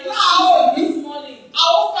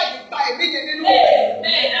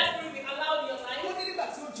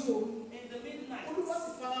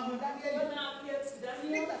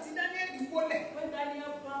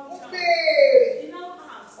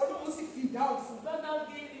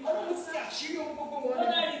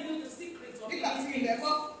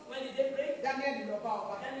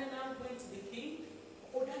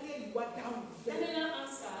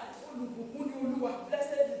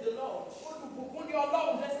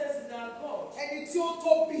 ẹni tí ó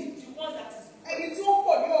tóbi. The one that is Ẹni tí ó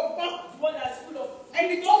pọ̀ ní ọgbọ́n. the one that is full of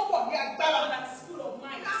Ẹni tó pọ̀ ní the agbára. one that is full of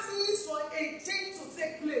mind. That means for a change to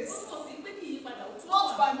take place. Ó túmọ̀ sí pé kí ìyípadà ó tún Not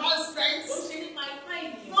wà. by man's strength. Ó ṣe nípa ipá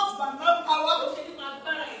ènìyàn. Not by manpower. Ó ṣe nípa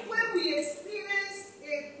agbára ènìyàn. When we experience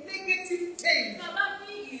a negative change, Tí a bá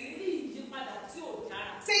ní ìrírí ìyípadà tí ò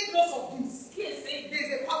dára, take note of this. kíyèsí There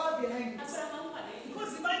is a power behind it. agbára máa ń wà lẹ́yìn.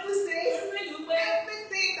 Because the Bible says Orílẹ̀ yìí pé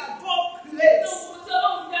everything that God ní creates ohun tí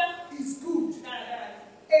Ọlọ́run dá is good. dáradára.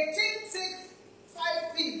 A change takes 5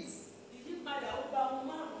 things. Ìyípadà ó gba ohun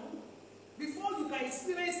márùn-ún. Before you can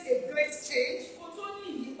experience a great change, Kó tó ní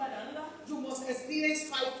ìyípadà ńlá, you must experience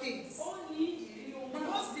 5 things. ó ní ìrírí ohun márùn-ún.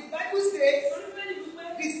 Because the Bible says Orílẹ̀ yìí pé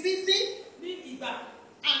the season ní ìgbà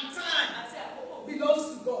and time àti àkókò belongs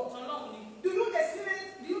to God. Ọlọ́run ni. Do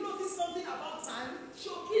you notice something about time? Ṣé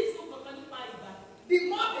o kíyèsí ohun kankan nípa ìgbà? The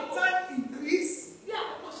more the time increase, Bí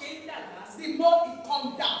àkókò ṣe ń dàgbà sí, the more it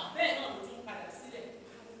comes down. bẹ́ẹ̀ náà ló tún padà sílẹ̀.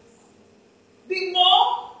 The more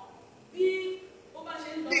Bí ó bá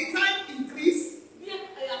ṣe ń lọ the sí, time increase, bí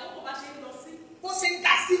àkókò bá ṣe ń lọ sí, bó ṣe ń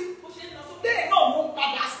dá sí, bó ṣe ń lọ sókè, bẹ́ẹ̀ náà ló ń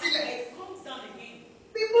padà sílẹ̀. it comes down again.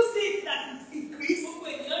 People see it that it increase, Gbogbo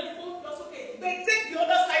ènìyàn ní kó ń lọ sókè. they take the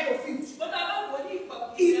other side of it. Bọ́dà bá wò ní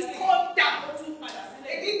ìpàkùn It ìrẹsì, comes down. ó tún padà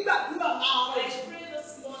sílẹ̀. Èyí gbàdúrà láàárọ̀ I yìí. pray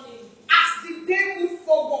this morning, As the day move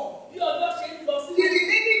forward, bí ọjọ́ ṣe ń lọ the sílẹ̀,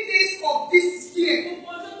 remaining days of this year,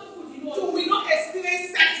 gbogbo ọjọ́ tó kù nínú you ọdún. will not experience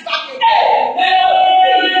setback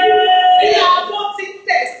again. Bí àwọn ti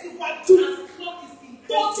tẹ̀síwájú As the clock is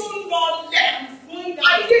tó increasing, tún lọlẹ̀, going down,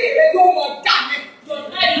 ayé rẹ̀ ló lọ dálẹ̀. your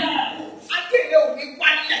life will go. Ayé rẹ̀ ò ní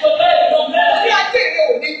wálẹ̀. Your life will go. Orí ayé rẹ̀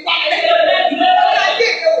ò ní wálẹ̀. Your life will go. Orí ayé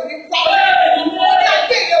rẹ̀ ò ní wálẹ̀. Orí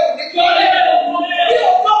ayé rẹ̀ ò ní Your wálẹ̀. life will go. Bí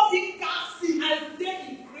ọjọ́ ti ga sí, As the day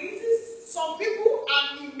increases, some people are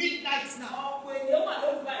in midnight now. ọ̀pọ̀ ènìyàn wà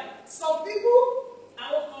lórí báyìí. Some people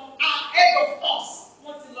Àwọn kan are ahead of us.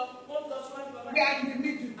 wọ́n ti lọ, wọ́n lọ síwájú bàbá We yìí. are in the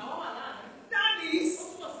middle. Àwọn wà láàárín. That Ó is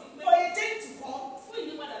túmọ̀ sí pé for a change to come fún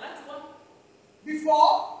ìyípadà láti wá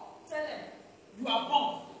before tẹ́lẹ̀ you are born.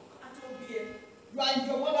 àti òbí ẹ̀. You are in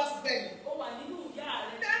your mother's belly. Ó wà nínú ìyá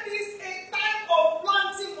rẹ̀. That is a time of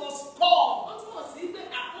planting must come. Ó túmọ̀ sí pé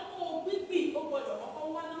àkókò gbígbìn ó gbọdọ̀ kọ́kọ́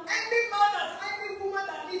wá náà. Any man and any woman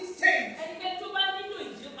that needs change, Ẹnikẹ́ni tó bá nílò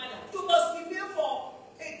ìyípadà, you must prepare for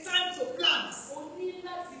a time to plant. ó ní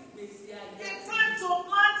láti pèsè àyè. A time to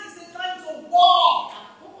plant is a time to walk.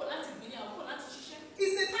 Àkókò láti gbìn ní àkókò láti ṣiṣẹ́.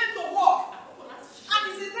 It's a time to walk. Àkókò láti ṣiṣẹ́. And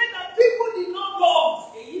it's a time that people did not love.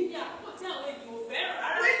 Èyí ni àkókò tí àwọn ènìyàn ò fẹ́ràn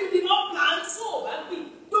rárá. When you did not plant, Tó o bá gbìn,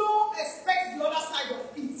 don't expect the other side of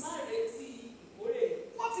it. má retí ìkórè.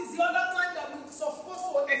 What is the other time that we're supposed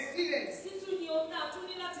to experience? Títún ni ohun náà tún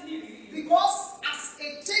ní láti ní ìrírí. Because as a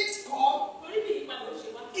change comes, Torí bí ìyípadà ó ṣe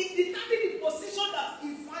wá, it determines the position that he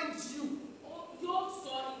finds you. yóò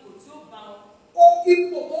sọ ipò tí ó bá ọ. Or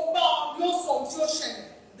ipò tó bá ọ yóò sọ tí ó ṣẹlẹ̀.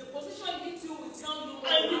 The position you need to will tell you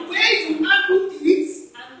what And the will way you handle it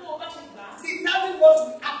and bó o bá ṣe gbà á, determines what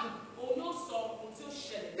will happen. òun yóò sọ ohun tí ó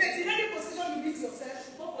ṣẹlẹ̀. But in any position you meet yourself,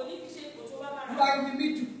 Ṣùgbọ́n kò ní fi ṣe ipò tó bá bára. you are in the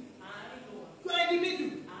middle. Àárín ló wà. You are in the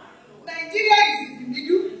middle. Àárín ló wà. Nigeria is in the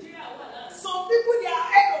middle. Nàìjíríà wà láàrin. Some people they are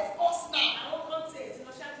ahead of us now. Àwọn kan tiẹ̀ tí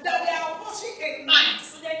wọ́n ṣáájú. That they are watching a night.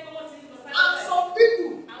 Tó jẹ́ pé wọ́n ti ń lọ And sáré. some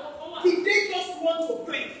people, Àwọn kan wà. they just want to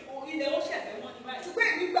pray. Ilẹ̀ ó ṣẹ̀fẹ̀ wọn ní báyìí. Ṣùgbọ́n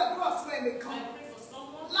èmi gbàdúrà fún I ẹnìkan pray for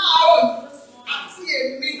someone. láàárọ̀ yìí This morning. àti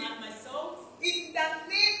èmi. And myself. In the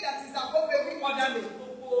name that is above every other name,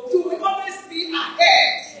 Gbogbo. you will always be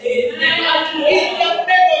ahead. Amen. In the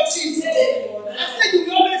name of Jesus. I said you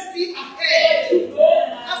will always be ahead.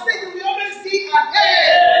 I said you will always be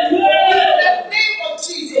ahead. In the name of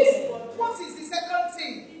Jesus. What is the second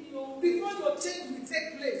thing? Before your change will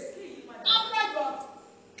take place, after you have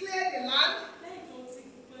cleared the land, Lẹ́yìn tó ti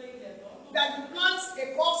gbé ilẹ̀ lọ. that you plant a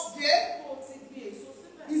crops there, Tó ti gbé èso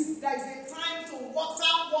síbẹ̀. there is a time to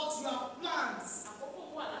water what you have planted. Àkókò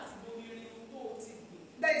wà láti bomi rin ohun tó o ti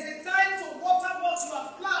gbìn. There is a time to water what you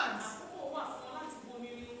have planted. Àkókò wà fún ọ láti bomi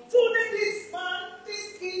rin ohun tó Today,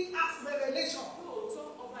 this king has revelation. lóòótọ́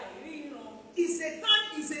ọba ìrí ìran. It's a time,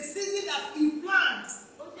 it's a season that he plants.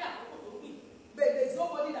 Ó jẹ́ àkókò tó gbìn. But there's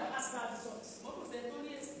nobody that has that result. Wọ́n kò sẹ́ni tó ní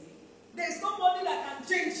èsì. There's nobody that can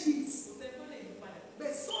change it. Kò sẹ́ni tó lè yí padà.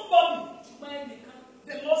 But somebody, Ṣùgbọ́n ẹnìkan,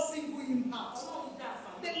 the Lord single him out. Ọlọ́run dá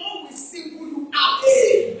àfààní. The Lord will single you out.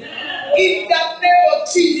 In the name of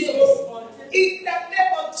Jesus. In the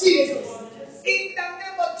name of Jesus. In the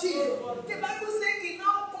name of Jesus. The Bible says he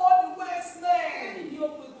now called the wise men Ní ó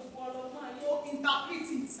pe gbogbo ọlọ́gbọ́n ayé to interpret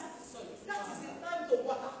it. láti sọ ìtumọ̀. That is the time to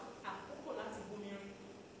water. Àkókò láti bomi rin.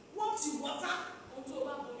 What you water Ohun tó o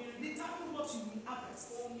bá bomi rin. determine what you will harvest.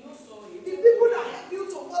 Òun ni ó sọ èyí. The people that help you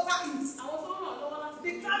to water it Àwọn tó ràn ọ́ lọ́wọ́ láti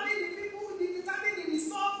bomi rin. determine the people, the determine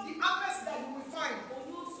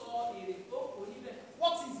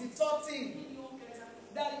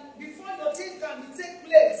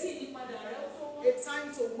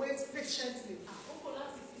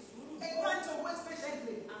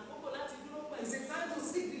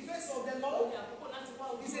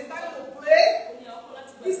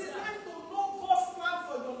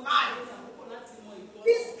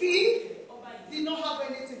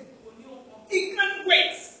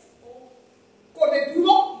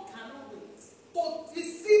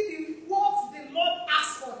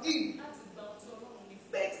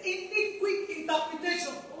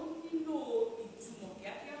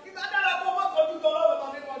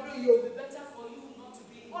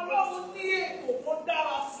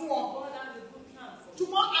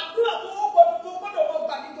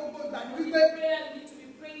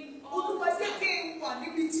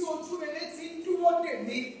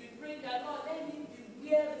mí. We pray that Lord, let me be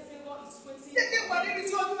where the favor is waiting. Jẹ́ kí n wà níbi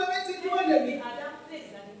tí ọdún mẹ́fẹ́ ti dúró dè mí. At that place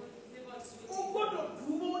that the favor is waiting. O gbọ́dọ̀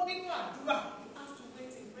dúró nínú àdúrà. You have to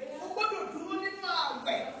wait in prayer. O gbọ́dọ̀ dúró nínú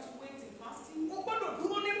àwẹ̀. You have to wait in fasting. O gbọ́dọ̀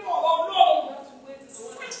dúró nínú ọ̀rọ̀ Ọlọ́run. You have to wait in the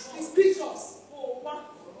word of The God. scriptures. Oh, what?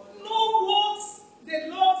 Know what the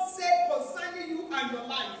Lord said concerning you and your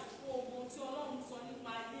life. Ohun tí Ọlọ́run sọ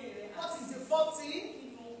nípa ayé rẹ. What is the fourth thing?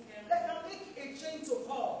 Nínú kẹrin. That can make a change to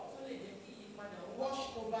God. Tó lè jẹ́ kí ìyípadà Wash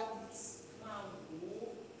over it. máa wò ó.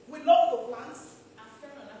 We love to plant. A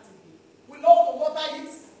fẹ́ràn láti gbìn. We love to water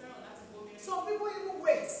it. A fẹ́ràn láti bomi. Some people even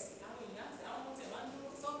wait. Àwọn èèyàn àti àwọn ọmọ tẹ̀ máa ń dúró.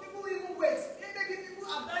 Some people even wait. Maybe people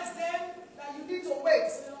advise them that you need to wait.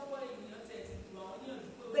 Ṣé ọ̀pọ̀ ènìyàn tẹ̀ ti dùn àwọn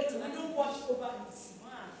níyànjú pé But we don't wash over it.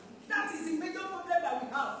 That is the major problem that we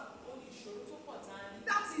have. Ó ní ìṣòro tó pọ̀ tá a ní.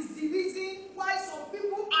 That is the reason why some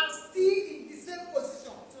people are still in the same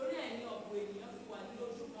position. Torí ẹ̀ ní ọ̀pọ̀ ènìyàn fi wà ní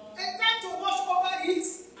ojú kan. A time to wash over it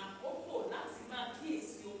Àkókò láti máa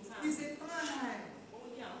kíyèsí ohun tá a is a time ó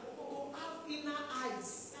ní àkókò to have inner eyes.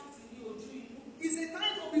 láti ní ojú inú. It's a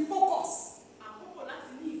time to be focused. Àkókò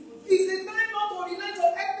láti ní ìfojú. It's a time not to relate to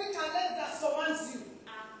every challenge that surrounds you.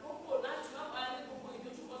 Àkókò láti wá bá ní gbogbo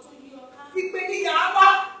ìdojúkọ tó yí ọ ká. Ìpèníjà wá.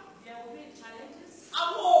 There will be challenges.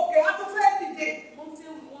 Àwọn òkè atúfẹ́ dìde.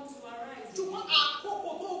 Mountain we want to arise. Ṣùgbọ́n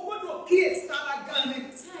àkókò tó gbọ́dọ̀ kíyèsí sára gan ni.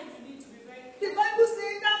 Time you need to be very The careful. Bible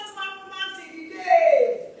says that man plants in the day.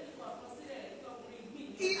 Ẹnìkan àkọsílẹ̀ rẹ̀ kí ọkùnrin gbìn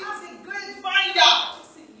ní He has a great vineyard. ó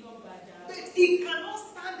sì ní ọgbà àjàrà. But he cannot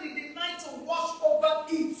stand in the night to wash over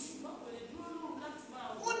it. Ṣùgbọ́n kò lè dúró lóhùn láti máa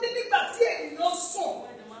wò. Ó ní nígbà tí ènìyàn sùn,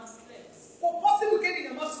 When the man slept. kò possible kí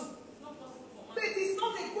ènìyàn má sùn. It's not possible for man. But it's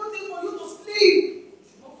not a good thing for you to sleep.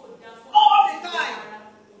 Ṣùgbọ́n kò dáa fún All the time.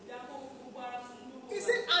 Kò dáa fún gbogbo ara fún gbogbo He ara.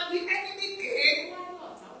 said, and the enemy came Ó wá ní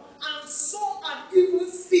ọ̀tá wá. and sow an evil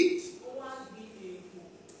seed. Ó wá gbin èèpo.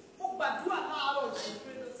 Ó gbàdúrà láàárọ̀ yìí.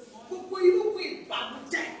 Pray this morning. Gbogbo irúgbìn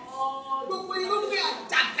ìbànújẹ́. All Gbogbo irúgbìn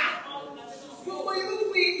àjàgà. all plantation of Gbogbo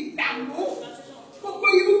irúgbìn ìdààmú. plantation of Gbogbo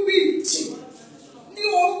irúgbìn ìjì. Ní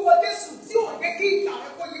orúkọ Jésù tí ò jẹ́ kí ìgbà rẹ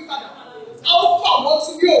kó yí padà. A ó kọ̀ wọ́n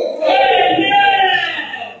tún ní òwúrọ̀.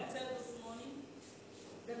 tell this morning.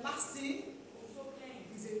 The last thing Also came.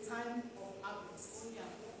 is a time of harvest, Ó ní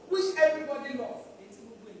àkókò. which everybody loves, Ètí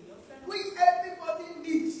gbogbo ènìyàn fẹ́ràn. which everybody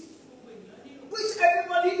needs, Gbogbo ènìyàn nílò. which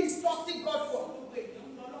everybody is trusting God for. Gbogbo ènìyàn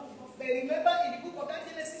ń lọ lọ́wọ́. But remember in the book of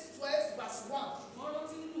Genesis 12 verse 1, Wọ́n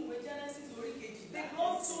rántí nínú ìwé Genesis orí kejì. the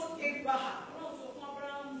Lord told Abraham, Ọlọ́run sọ fún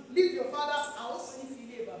Ábúráhámù. leave your father's Ó house, ní fi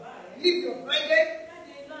ilé bàbá rẹ̀. leave your brethren,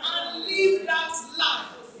 Jáde and láàrin. leave that land.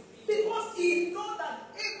 Because he know that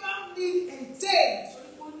Abraham need a change. Torí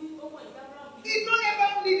pé ó ní ó mọ̀ ìgbà Ábúráhámù He know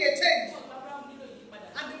Abraham need a change. Ó mọ̀ ìgbà Ábúráhámù nílò ìyípadà.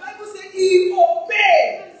 And the Bible says he obeyed.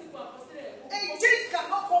 Bẹ́ẹ̀ sì kọ àkọsílẹ̀ rẹ̀ kó A change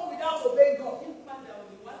cannot come without obeying God. yípadà ò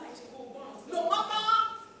lè wá láì ṣe kó o gbọ́ràn sí No matter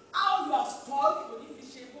how you are strong, Kò ní fi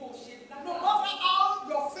ṣe bó o ṣe no lágbára. matter how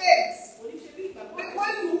your faith, Kò ní ṣe bí ìgbàgbọ́ but rẹ̀.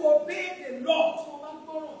 when you obey the Lord, Tí wọ́n bá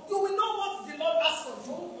gbọ́ràn. you will know what the Lord has for Ó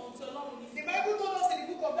you. mọ̀ tí Ọlọ́run ní. The Bible told us in the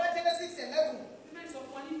book of Genesis 11, Bíbélì sọ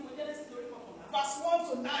fún wa ní ìwé Genesis orí kọkànlá. verse 1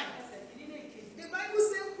 to 9. Ẹsẹ̀ kìíní lé ìkejì. The Bible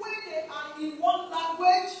says when they are in one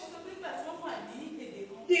language, Ó sọ pé nígbà tí wọ́n wà ní èdè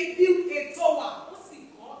kan. they build a tower. Ó sì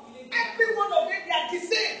kọ́ ilé gíga. Every one of them, they are the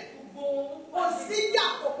same. Gbogbo wọn ń Kò pàdé. sí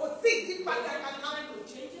yàtọ̀, kò sí ìyípadà kankan. Kò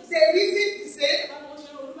changes. They reason the same, Báwo ṣe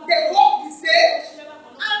ronú bá they walk the same, ṣiṣẹ́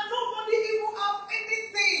bákan náà. and nobody even have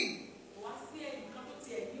anything Kò wá sí ẹnìkan tó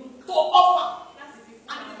tiẹ̀ ní ohun to offer. láti fi fún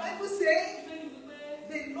And the ara. Bible says, Bíbélì wípé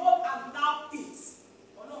the Lord allowed it.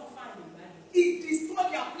 Ọlọ́run fààyè gbà ní. It destroyed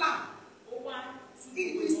their plan. Ó wá tú It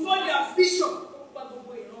gbogbo destroyed ìran their vision. wọn. Ó pa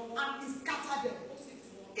gbogbo ìran wọn. And it scattered them. Ó sì tú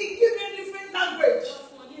wọn. It gave them different language. Ó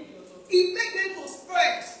fún wọn ní èdè ọ̀tọ̀ọ̀tọ̀. It made them to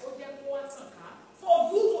spread. Ó jẹ́ kó wá tàn ká. For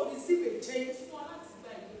you to receive a change, Fún wọn láti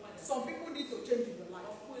gba ìyípadà. some people need to change in your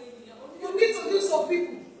life. Ọ̀pọ̀ ènìyàn ó ní You need to leave some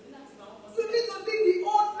people. láti bá wọn kọ You need to leave the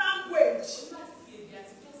old language Ó ní láti fi èdè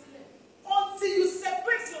àtijọ́ sílẹ̀. until you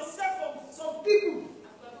separate yourself from some people.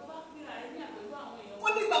 Àgbà tó bá pínra rẹ̀ ní àpẹ̀lú àwọn èèyàn. Ó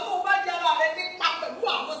nígbà tó bá yára rẹ nípa pẹ̀lú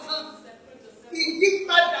àwọn kan. Separate yourself.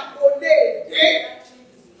 Ìyípadà kò lè dé.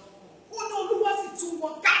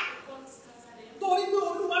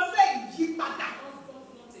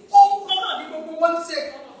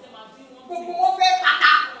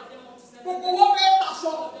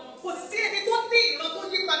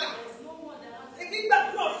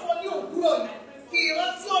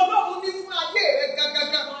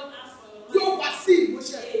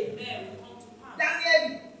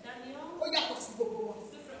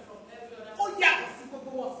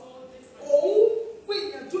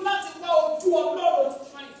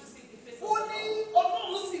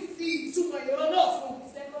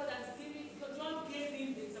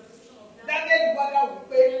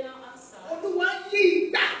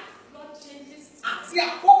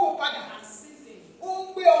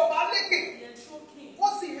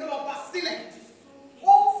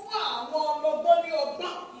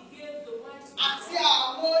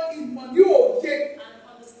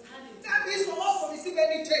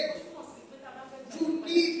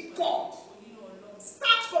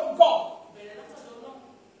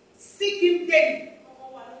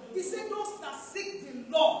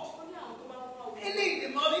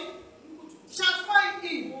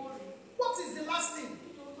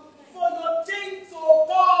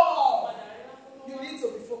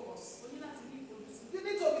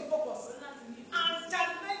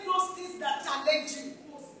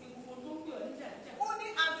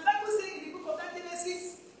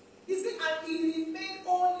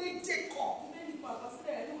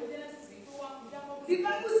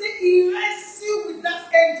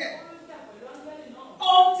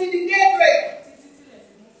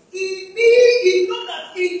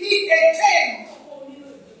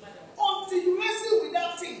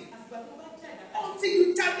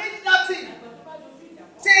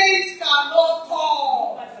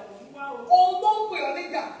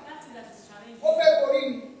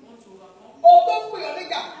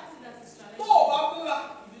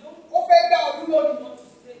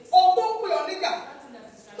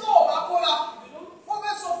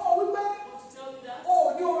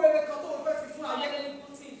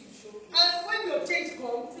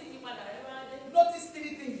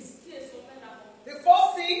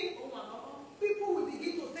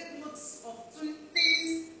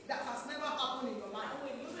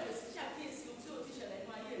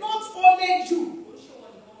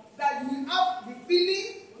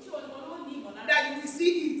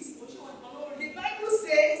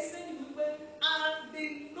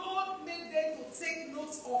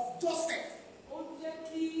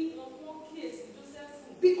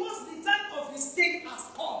 Because the time of his stay has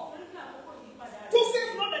come. Joseph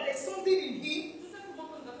know that there's something in him.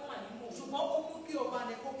 Ṣùgbọ́n ó mú kí ọba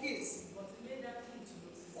rẹ̀ kó kíyèsí.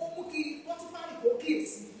 Ó mú kí Pọ́tífárì kó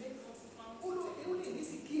kíyèsí. Ó lè ní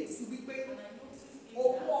sí kíyèsí wípé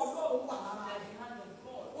ọwọ́ Ọlọ́run wà lára rẹ̀.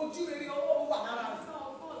 Ojú rere Ọlọ́run wà lára rẹ̀.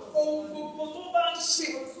 Ohun gbogbo tó bá ń ṣe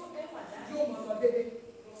yóò mọ̀ lọ dédé.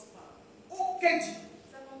 Ó kejì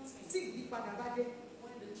tí ìyípadà bá dé.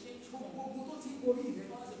 Gbogbo ogun tó ti borí rẹ̀.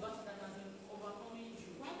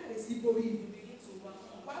 Wá bẹ̀rẹ̀ sí borí.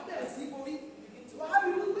 Wá bẹ̀rẹ̀ sí borí. Wà á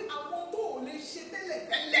rí wípé àwọn tó ò lè ṣe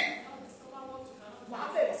tẹ́lẹ̀tẹ́lẹ̀ wà á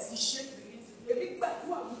bẹ̀rẹ̀ sí ṣe. Èmi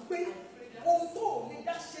gbàdúrà wípé ohun tó ò lè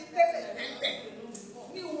dá ṣe tẹ́lẹ̀tẹ́lẹ̀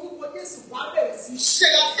ní orúkọ Jésù wà á bẹ̀rẹ̀ sí ṣe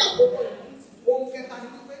láti àkókò yìí. Ohun kẹta ni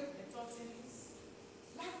wípé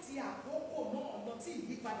láti àkókò náà lọ tí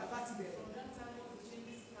ìyípadà bá ti bẹ̀rẹ̀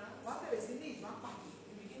wà á bẹ̀rẹ̀ sí ní ìbápàdé.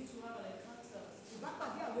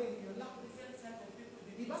 Ìbápàdé àwọn ènìyàn ńlá.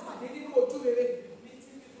 Ìbápàdé nínú ojú rere.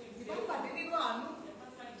 Ìbápàdé nínú àánú.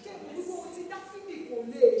 Ṣé ìwúwo tí Dáfídì kò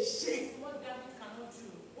lè ṣe?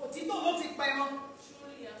 Òtítọ́ ló ti pa ẹran.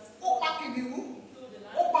 Ó pa kìnìún.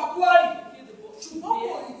 Ó pa búárì. Ṣùgbọ́n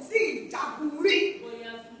kò tí ì jagun rí.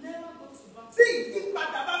 Tí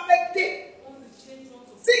ìyípadà bá fẹ́ dé.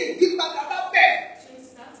 Tí ìyípadà bá bẹ̀rẹ̀.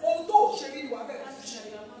 Ohun tó ṣe ní ìwà bẹ̀rẹ̀ ṣiṣẹ́.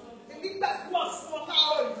 Èmi gbàdúrà fún ọ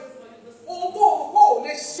láàárọ̀ ìwé. Ohun tó ò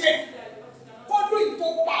lè ṣe. Kọ́dún ìtò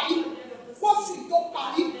parí. Kóṣù ìtò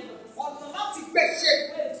parí. Ọ̀nà láti gbé ṣe.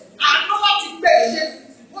 Àánú láti gbé ṣe.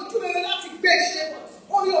 Ojú rere láti gbé ṣe.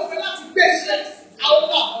 Orí ọ̀fẹ́ láti gbé ṣe. Àwọn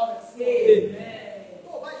náà ọ̀rẹ́. Tó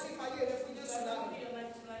o bá ti fàyè rẹ fún Jésù náà,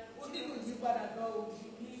 ó nílò ìyípadà gan o.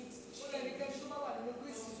 Ó lè ní kẹ́sí tó bá wà nínú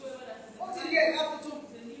Kristi. Ó ti rí ẹ̀dá tuntun.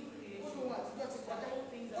 Ó lòun àtijọ́ ti padà.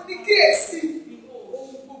 Ó ní kíyèsí.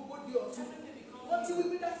 Ohun gbogbo di ọ̀tun. Wọ́n ti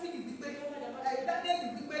wípé Dáfídì wípé Dánìẹ́lì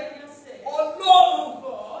wípé Ọlọ́run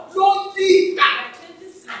ló yí ìgbà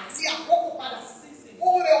àti àkókò padà. Ó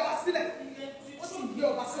rẹ ọba sílẹ̀. Ó sì gbé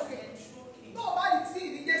ọba sókè. Náà báyìí tí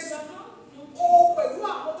ìdí Jésù. Ó pẹ̀lú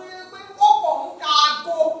àwọn tó yẹ pé ó pọ̀ ń ka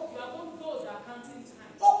aago.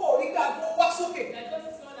 Ó pọ̀ orí ká aago wá sókè.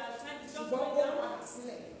 Ṣùgbọ́n ó padà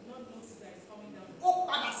sílẹ̀. Ó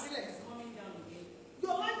padà sílẹ̀.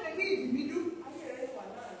 Your life may be in the middle.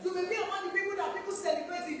 You may be among the people that people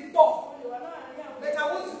celebrate in the top. But I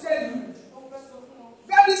want to tell you,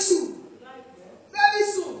 very soon,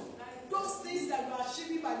 those things that you are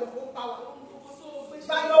achieving by your own power,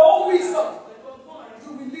 by your own wisdom,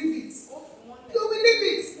 you will leave it. You will leave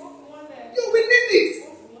it. You will leave it.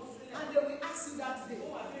 And they will ask you that day,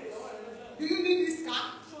 do you need this car?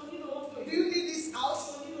 Do you need this house?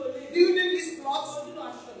 Do you need this plot?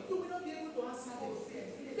 You will not be able to answer them.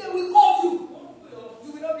 They will call you. You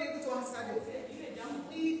will not be able to answer them. You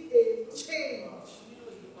need a change.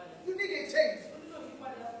 You need a change.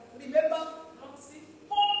 Remember,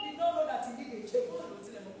 Paul did not know that he needed a change.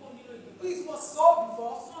 It was so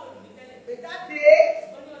before. But that day,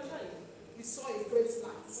 he saw a great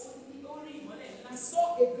light. He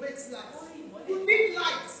saw a great light. You need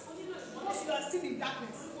light. Because you are still in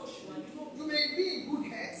darkness. You may be in good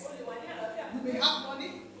health. You may have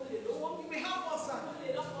money. You may have husband.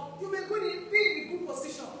 You may be in a good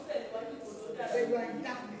position. But you are in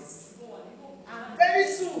darkness. And very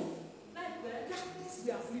soon, darkness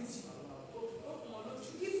will afflict you.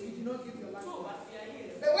 If you do not give your life.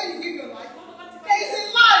 But when you give your life, there is a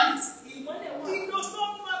light. It does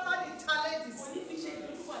not matter the challenges.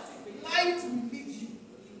 Light will lead you.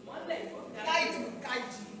 Light will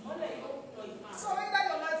guide you. Surrender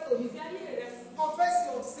your life to Him. Confess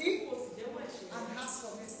your sin and ask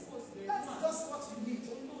for mercy. That's just what you need.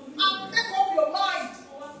 And make up your mind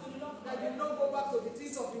that you don't go back to the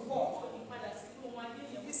things of the world.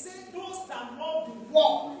 He said those that love the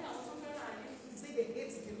world, he said they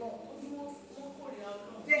hate the Lord.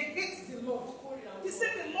 They hate the Lord. He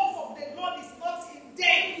said the love of the Lord is not in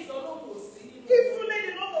them. If truly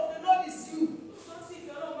the love of the Lord is you,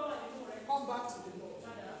 come back to the Lord.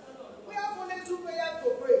 We have only 2 prayers to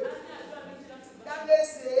pray. Daniel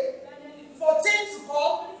said, for change to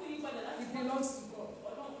come, it belongs to God.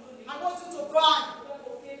 I want you to cry.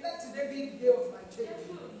 Let today be the day of my change.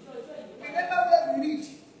 Remember where we reach.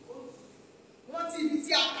 One thing is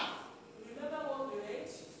here.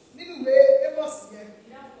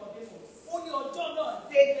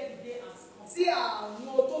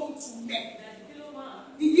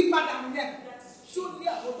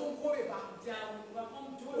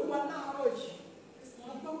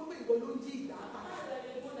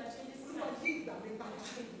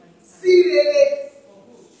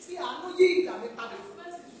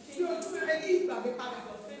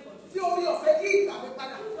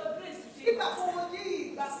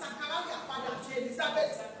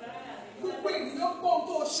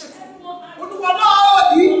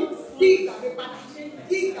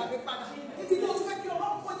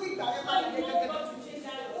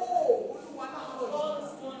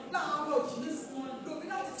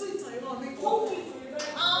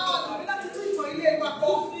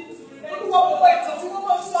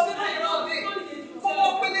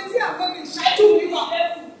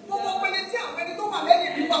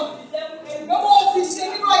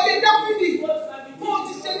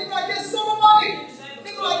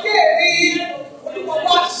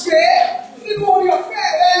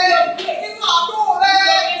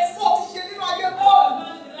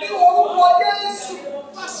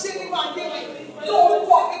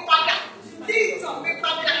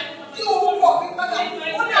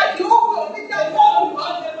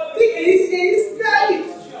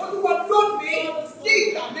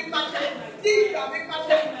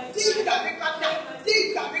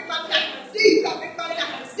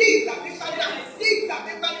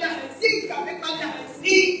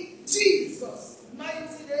 Jesus'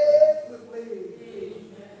 mighty name we pray.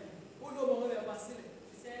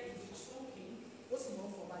 Ó sì mọ̀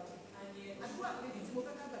fọ́ bàjẹ́. Àdúrà kejì tí mo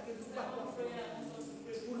fẹ́ ká gbàgbé tó gbà wọ́n fún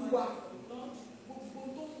Olúwa gbogbo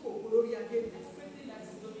tó ń kòkó lórí adé mi.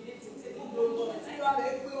 Gbogbo tó ń fi ara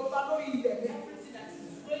rẹ̀ pé ọba lórí ilẹ̀ mi.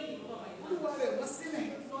 Olúwa rẹ̀ wọ́n sílẹ̀.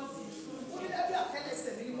 Ó ní lábẹ́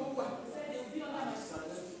àtẹ́lẹsẹ̀ mi ni wọ́n wà.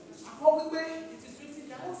 Àkọ́ wípé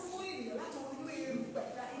ó fún ènìyàn láti orí erùpẹ̀.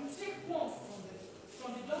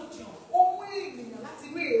 Ó mú ènìyàn láti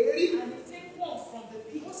rí èérí.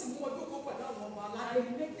 Ó sì mú ọjọ́ kó pẹ̀lú àwọn ọba aládé.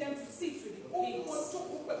 Ó mú ọjọ́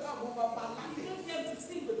kó pẹ̀lú àwọn ọba aládé.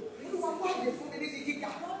 Olúwa wá àyè fún mi níbi gíga.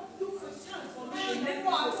 Nínú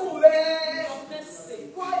àánú rẹ̀.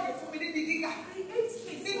 Wá àyè fún mi níbi gíga.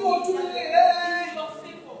 Nínú ojú rẹ̀.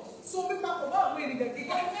 So mi papọ̀ mọ́ àwọn ènìyàn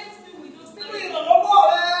gíga. Nínú ìrànlọ́wọ́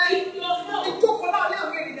rẹ̀. Ìjókòó láàrin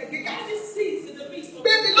àwọn ènìyàn gíga.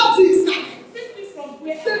 Gbé mi láti ìsàlẹ̀.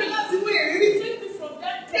 Gbé mi láti inú èrí.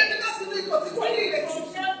 Gbé mi láti inú ikọ̀ tí kò ní ìrètí.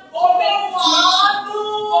 Ọlọ́run àánú.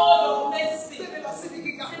 Gbé mi lọ síbi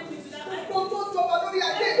gíga. Gbogbo tó ń jọba lórí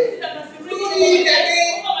ayé mi. Lórí ilẹ̀ mi.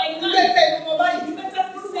 Gbẹ̀tẹ̀ ìmọ̀ báyìí.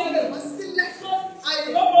 Olúwa rẹ̀ wọ́n sílẹ̀.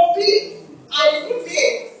 Àìlọ́mọ bí. Àìlúfi.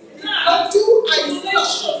 Ìtọ́jú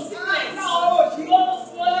àìsàn. Láàárọ̀ yìí.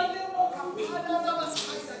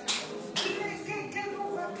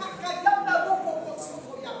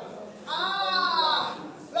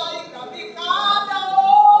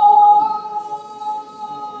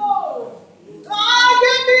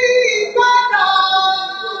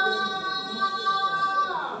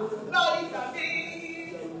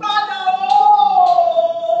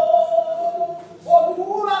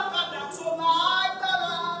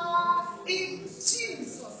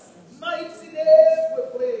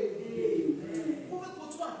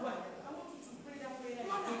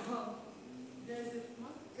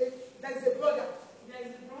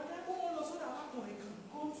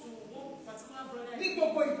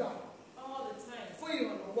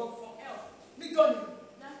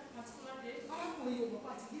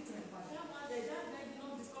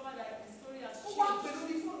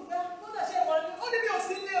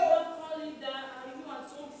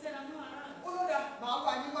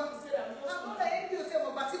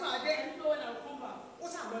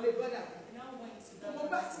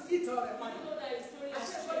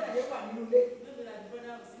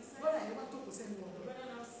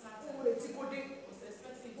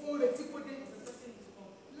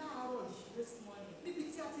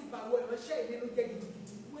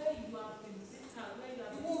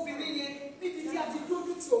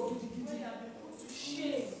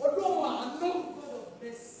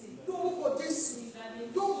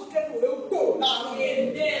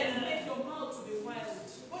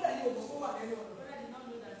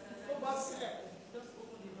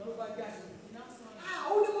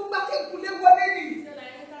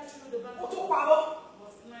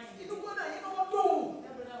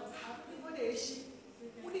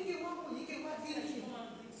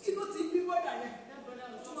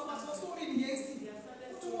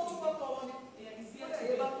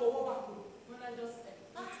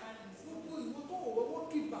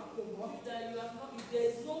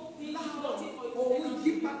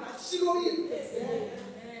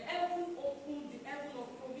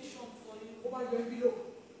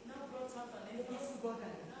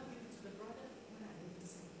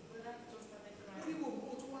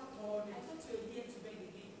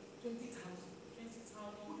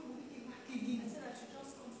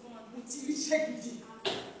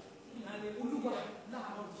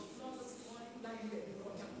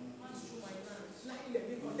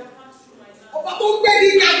 Ọba tó ń gbé ní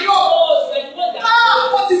ìyá yóò.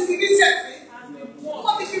 Wọ́n ti fi mí ṣẹ̀sín.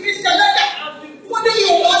 Wọ́n ti fi mí ṣẹlẹ́dà. Wọ́n ní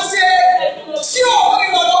Yorùbá ṣe. Ṣé òun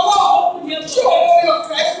ìrànlọ́wọ́? Ṣé òun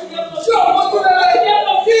ìrọ̀fẹ́? Ṣé òun ojú rẹ̀?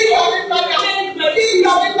 Kí ìyá mi padà. Kí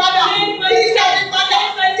ìyá mi padà. Kí ìyá mi padà.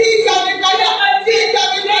 Kí ìyá mi padà. Kí ìyá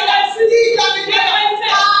mi padà. Kí ìyá mi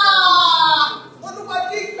padà. Olúwa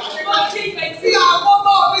kí ìgbà mi padà. Bí àwọn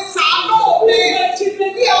ọmọ mi ṣàánú mi.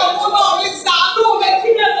 Bí àwọn ọmọ mi ṣàánú mi.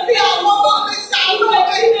 Bí àwọn ọmọ mi ṣàánú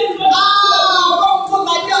mi.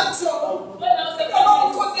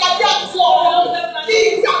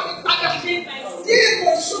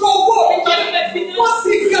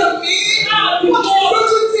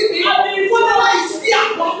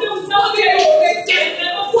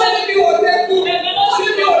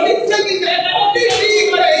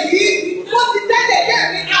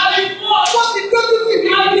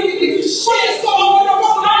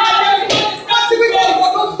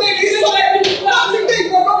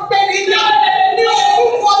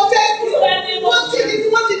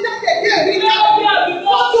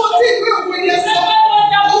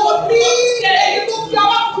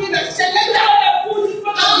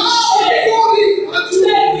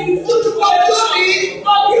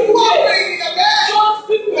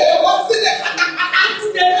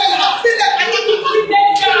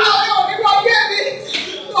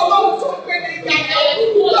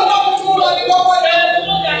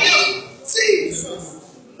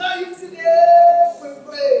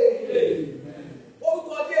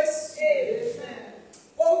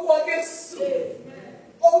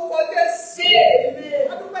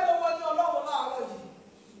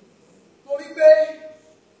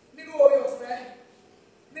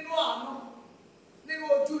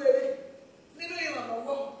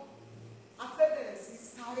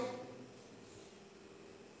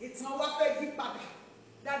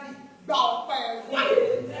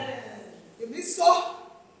 sọ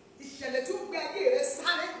ìṣẹ̀lẹ̀ tó gbé ayé rẹ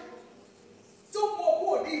sáré tó mọ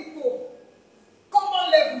owó ní ipò common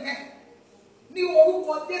level yẹn ní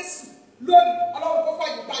orúkọ Jésù lónìí Ọlọ́run kó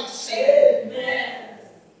fàyè gba ìṣe.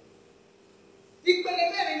 Ìpele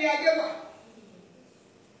mẹ́rin ni ayé wà.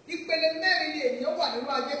 Ìpele mẹ́rin ni ènìyàn wà nínú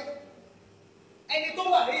ayé. Ẹni tó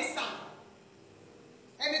wà ní ìsàlẹ̀,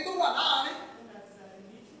 ẹni tó wà láàárín,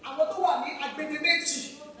 àwọn tó wà ní agbede méjì,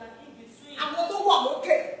 àwọn tó wà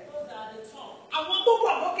lókè, àwọn tó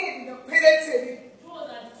wà lókè ènìyàn péréte ni.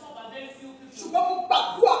 Ṣùgbọ́n mo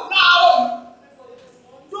gbàdúrà láàárọ̀ yìí.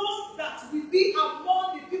 Those that will be among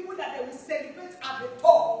the people that they will celebrate at the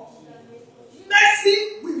top. Mercy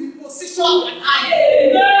will reposition our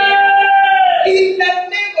life. In the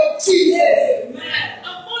name of Jesus.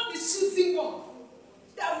 Among the choosing ones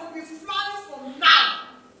that will be flying from now,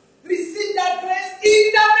 receive that grace in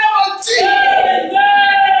the name of Jesus.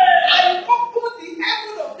 I open the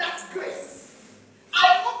heaven of that grace. I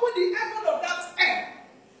open the heaven of that air.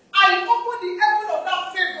 I open the heaven of that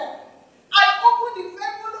favor. I open the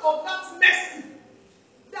heaven of that mercy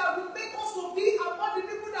that will make us to be among the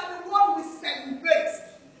people that the world will celebrate.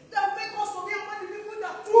 That will make us to be among the people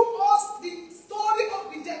that through us the story of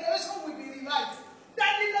the generation will be rewritten.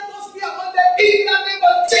 That let us be among them in the name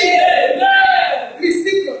of Jesus.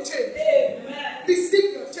 Receive your change. Receive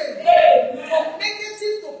your change. From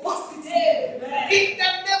negative to positive. In the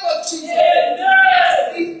name of Jesus.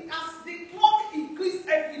 As the clock increases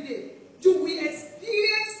every day, you will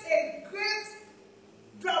experience a great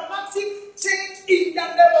dramatic change in the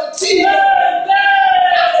name of Jesus.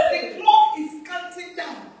 As the clock is counting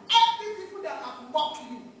down, every people that have mocked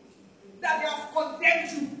you, that they have condemned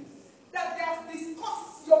you, that they have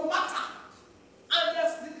discussed your matter, and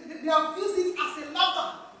they have used it as a lover,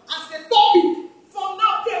 as a topic, from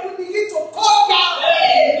now they will begin to call down.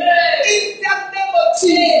 In the name of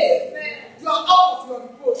Jesus. You are out of your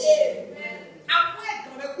reproach.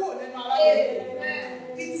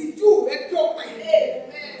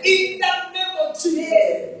 In the name of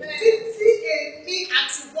Jesus. Títí èmi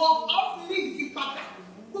àti wọn á lè yí padà.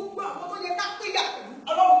 Gbogbo àwọn tó yẹ ká péyà pẹ̀lú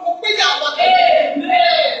Ọlọ́run kò péyà wá pẹ̀lú.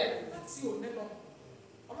 Láti òní lọ,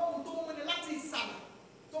 Ọlọ́run tó múni láti ìsàlẹ̀,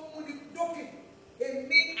 tó múni dókè,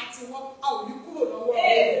 èmi àti wọn a ò ní kúrò lọ́wọ́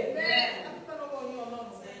rẹ̀. Adúpẹ́ lọ́wọ́ yín Ọlọ́run.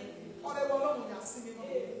 Ọ̀rẹ́ wọn Ọlọ́run yà sí mi mọ́.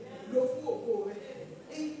 Lò fún ògo rẹ̀.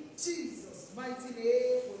 In Jesus' mighty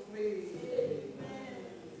name we pray.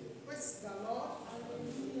 Praise the Lord.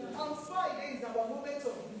 On Friday is our moment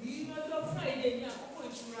of belief.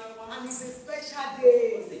 And it's a special day.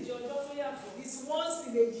 It's once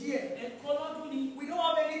in a year. We don't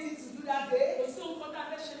have anything to do that day.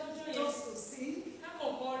 Just to sing,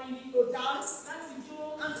 to dance,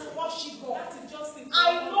 and to worship God. I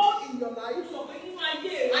know in your life,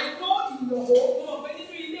 I know in your home,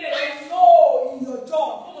 I know in your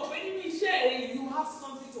job, you have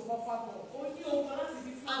something to offer God.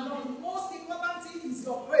 And the most important thing is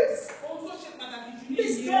your grace.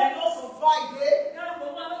 Please join us on Friday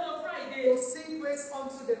to sing praise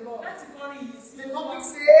unto the Lord. The topic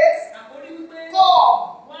says, come.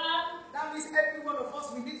 That means every one of us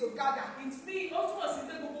we need to gather on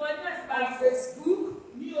Facebook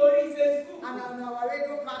and on our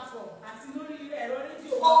radio platform.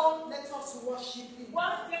 Come, let us worship Him.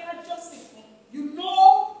 You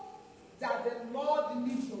know that the Lord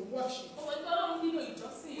needs your worship. With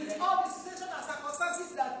all the situations and circumstances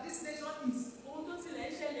that this nation is,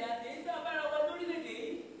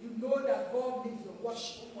 you know that God needs your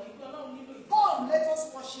worship. Come, let us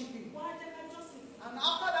worship Him. And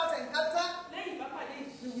after that encounter,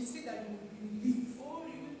 you will see that you will be relieved.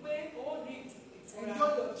 Enjoy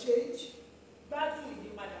your change. The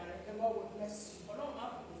Lord will bless you.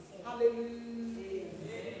 Hallelujah.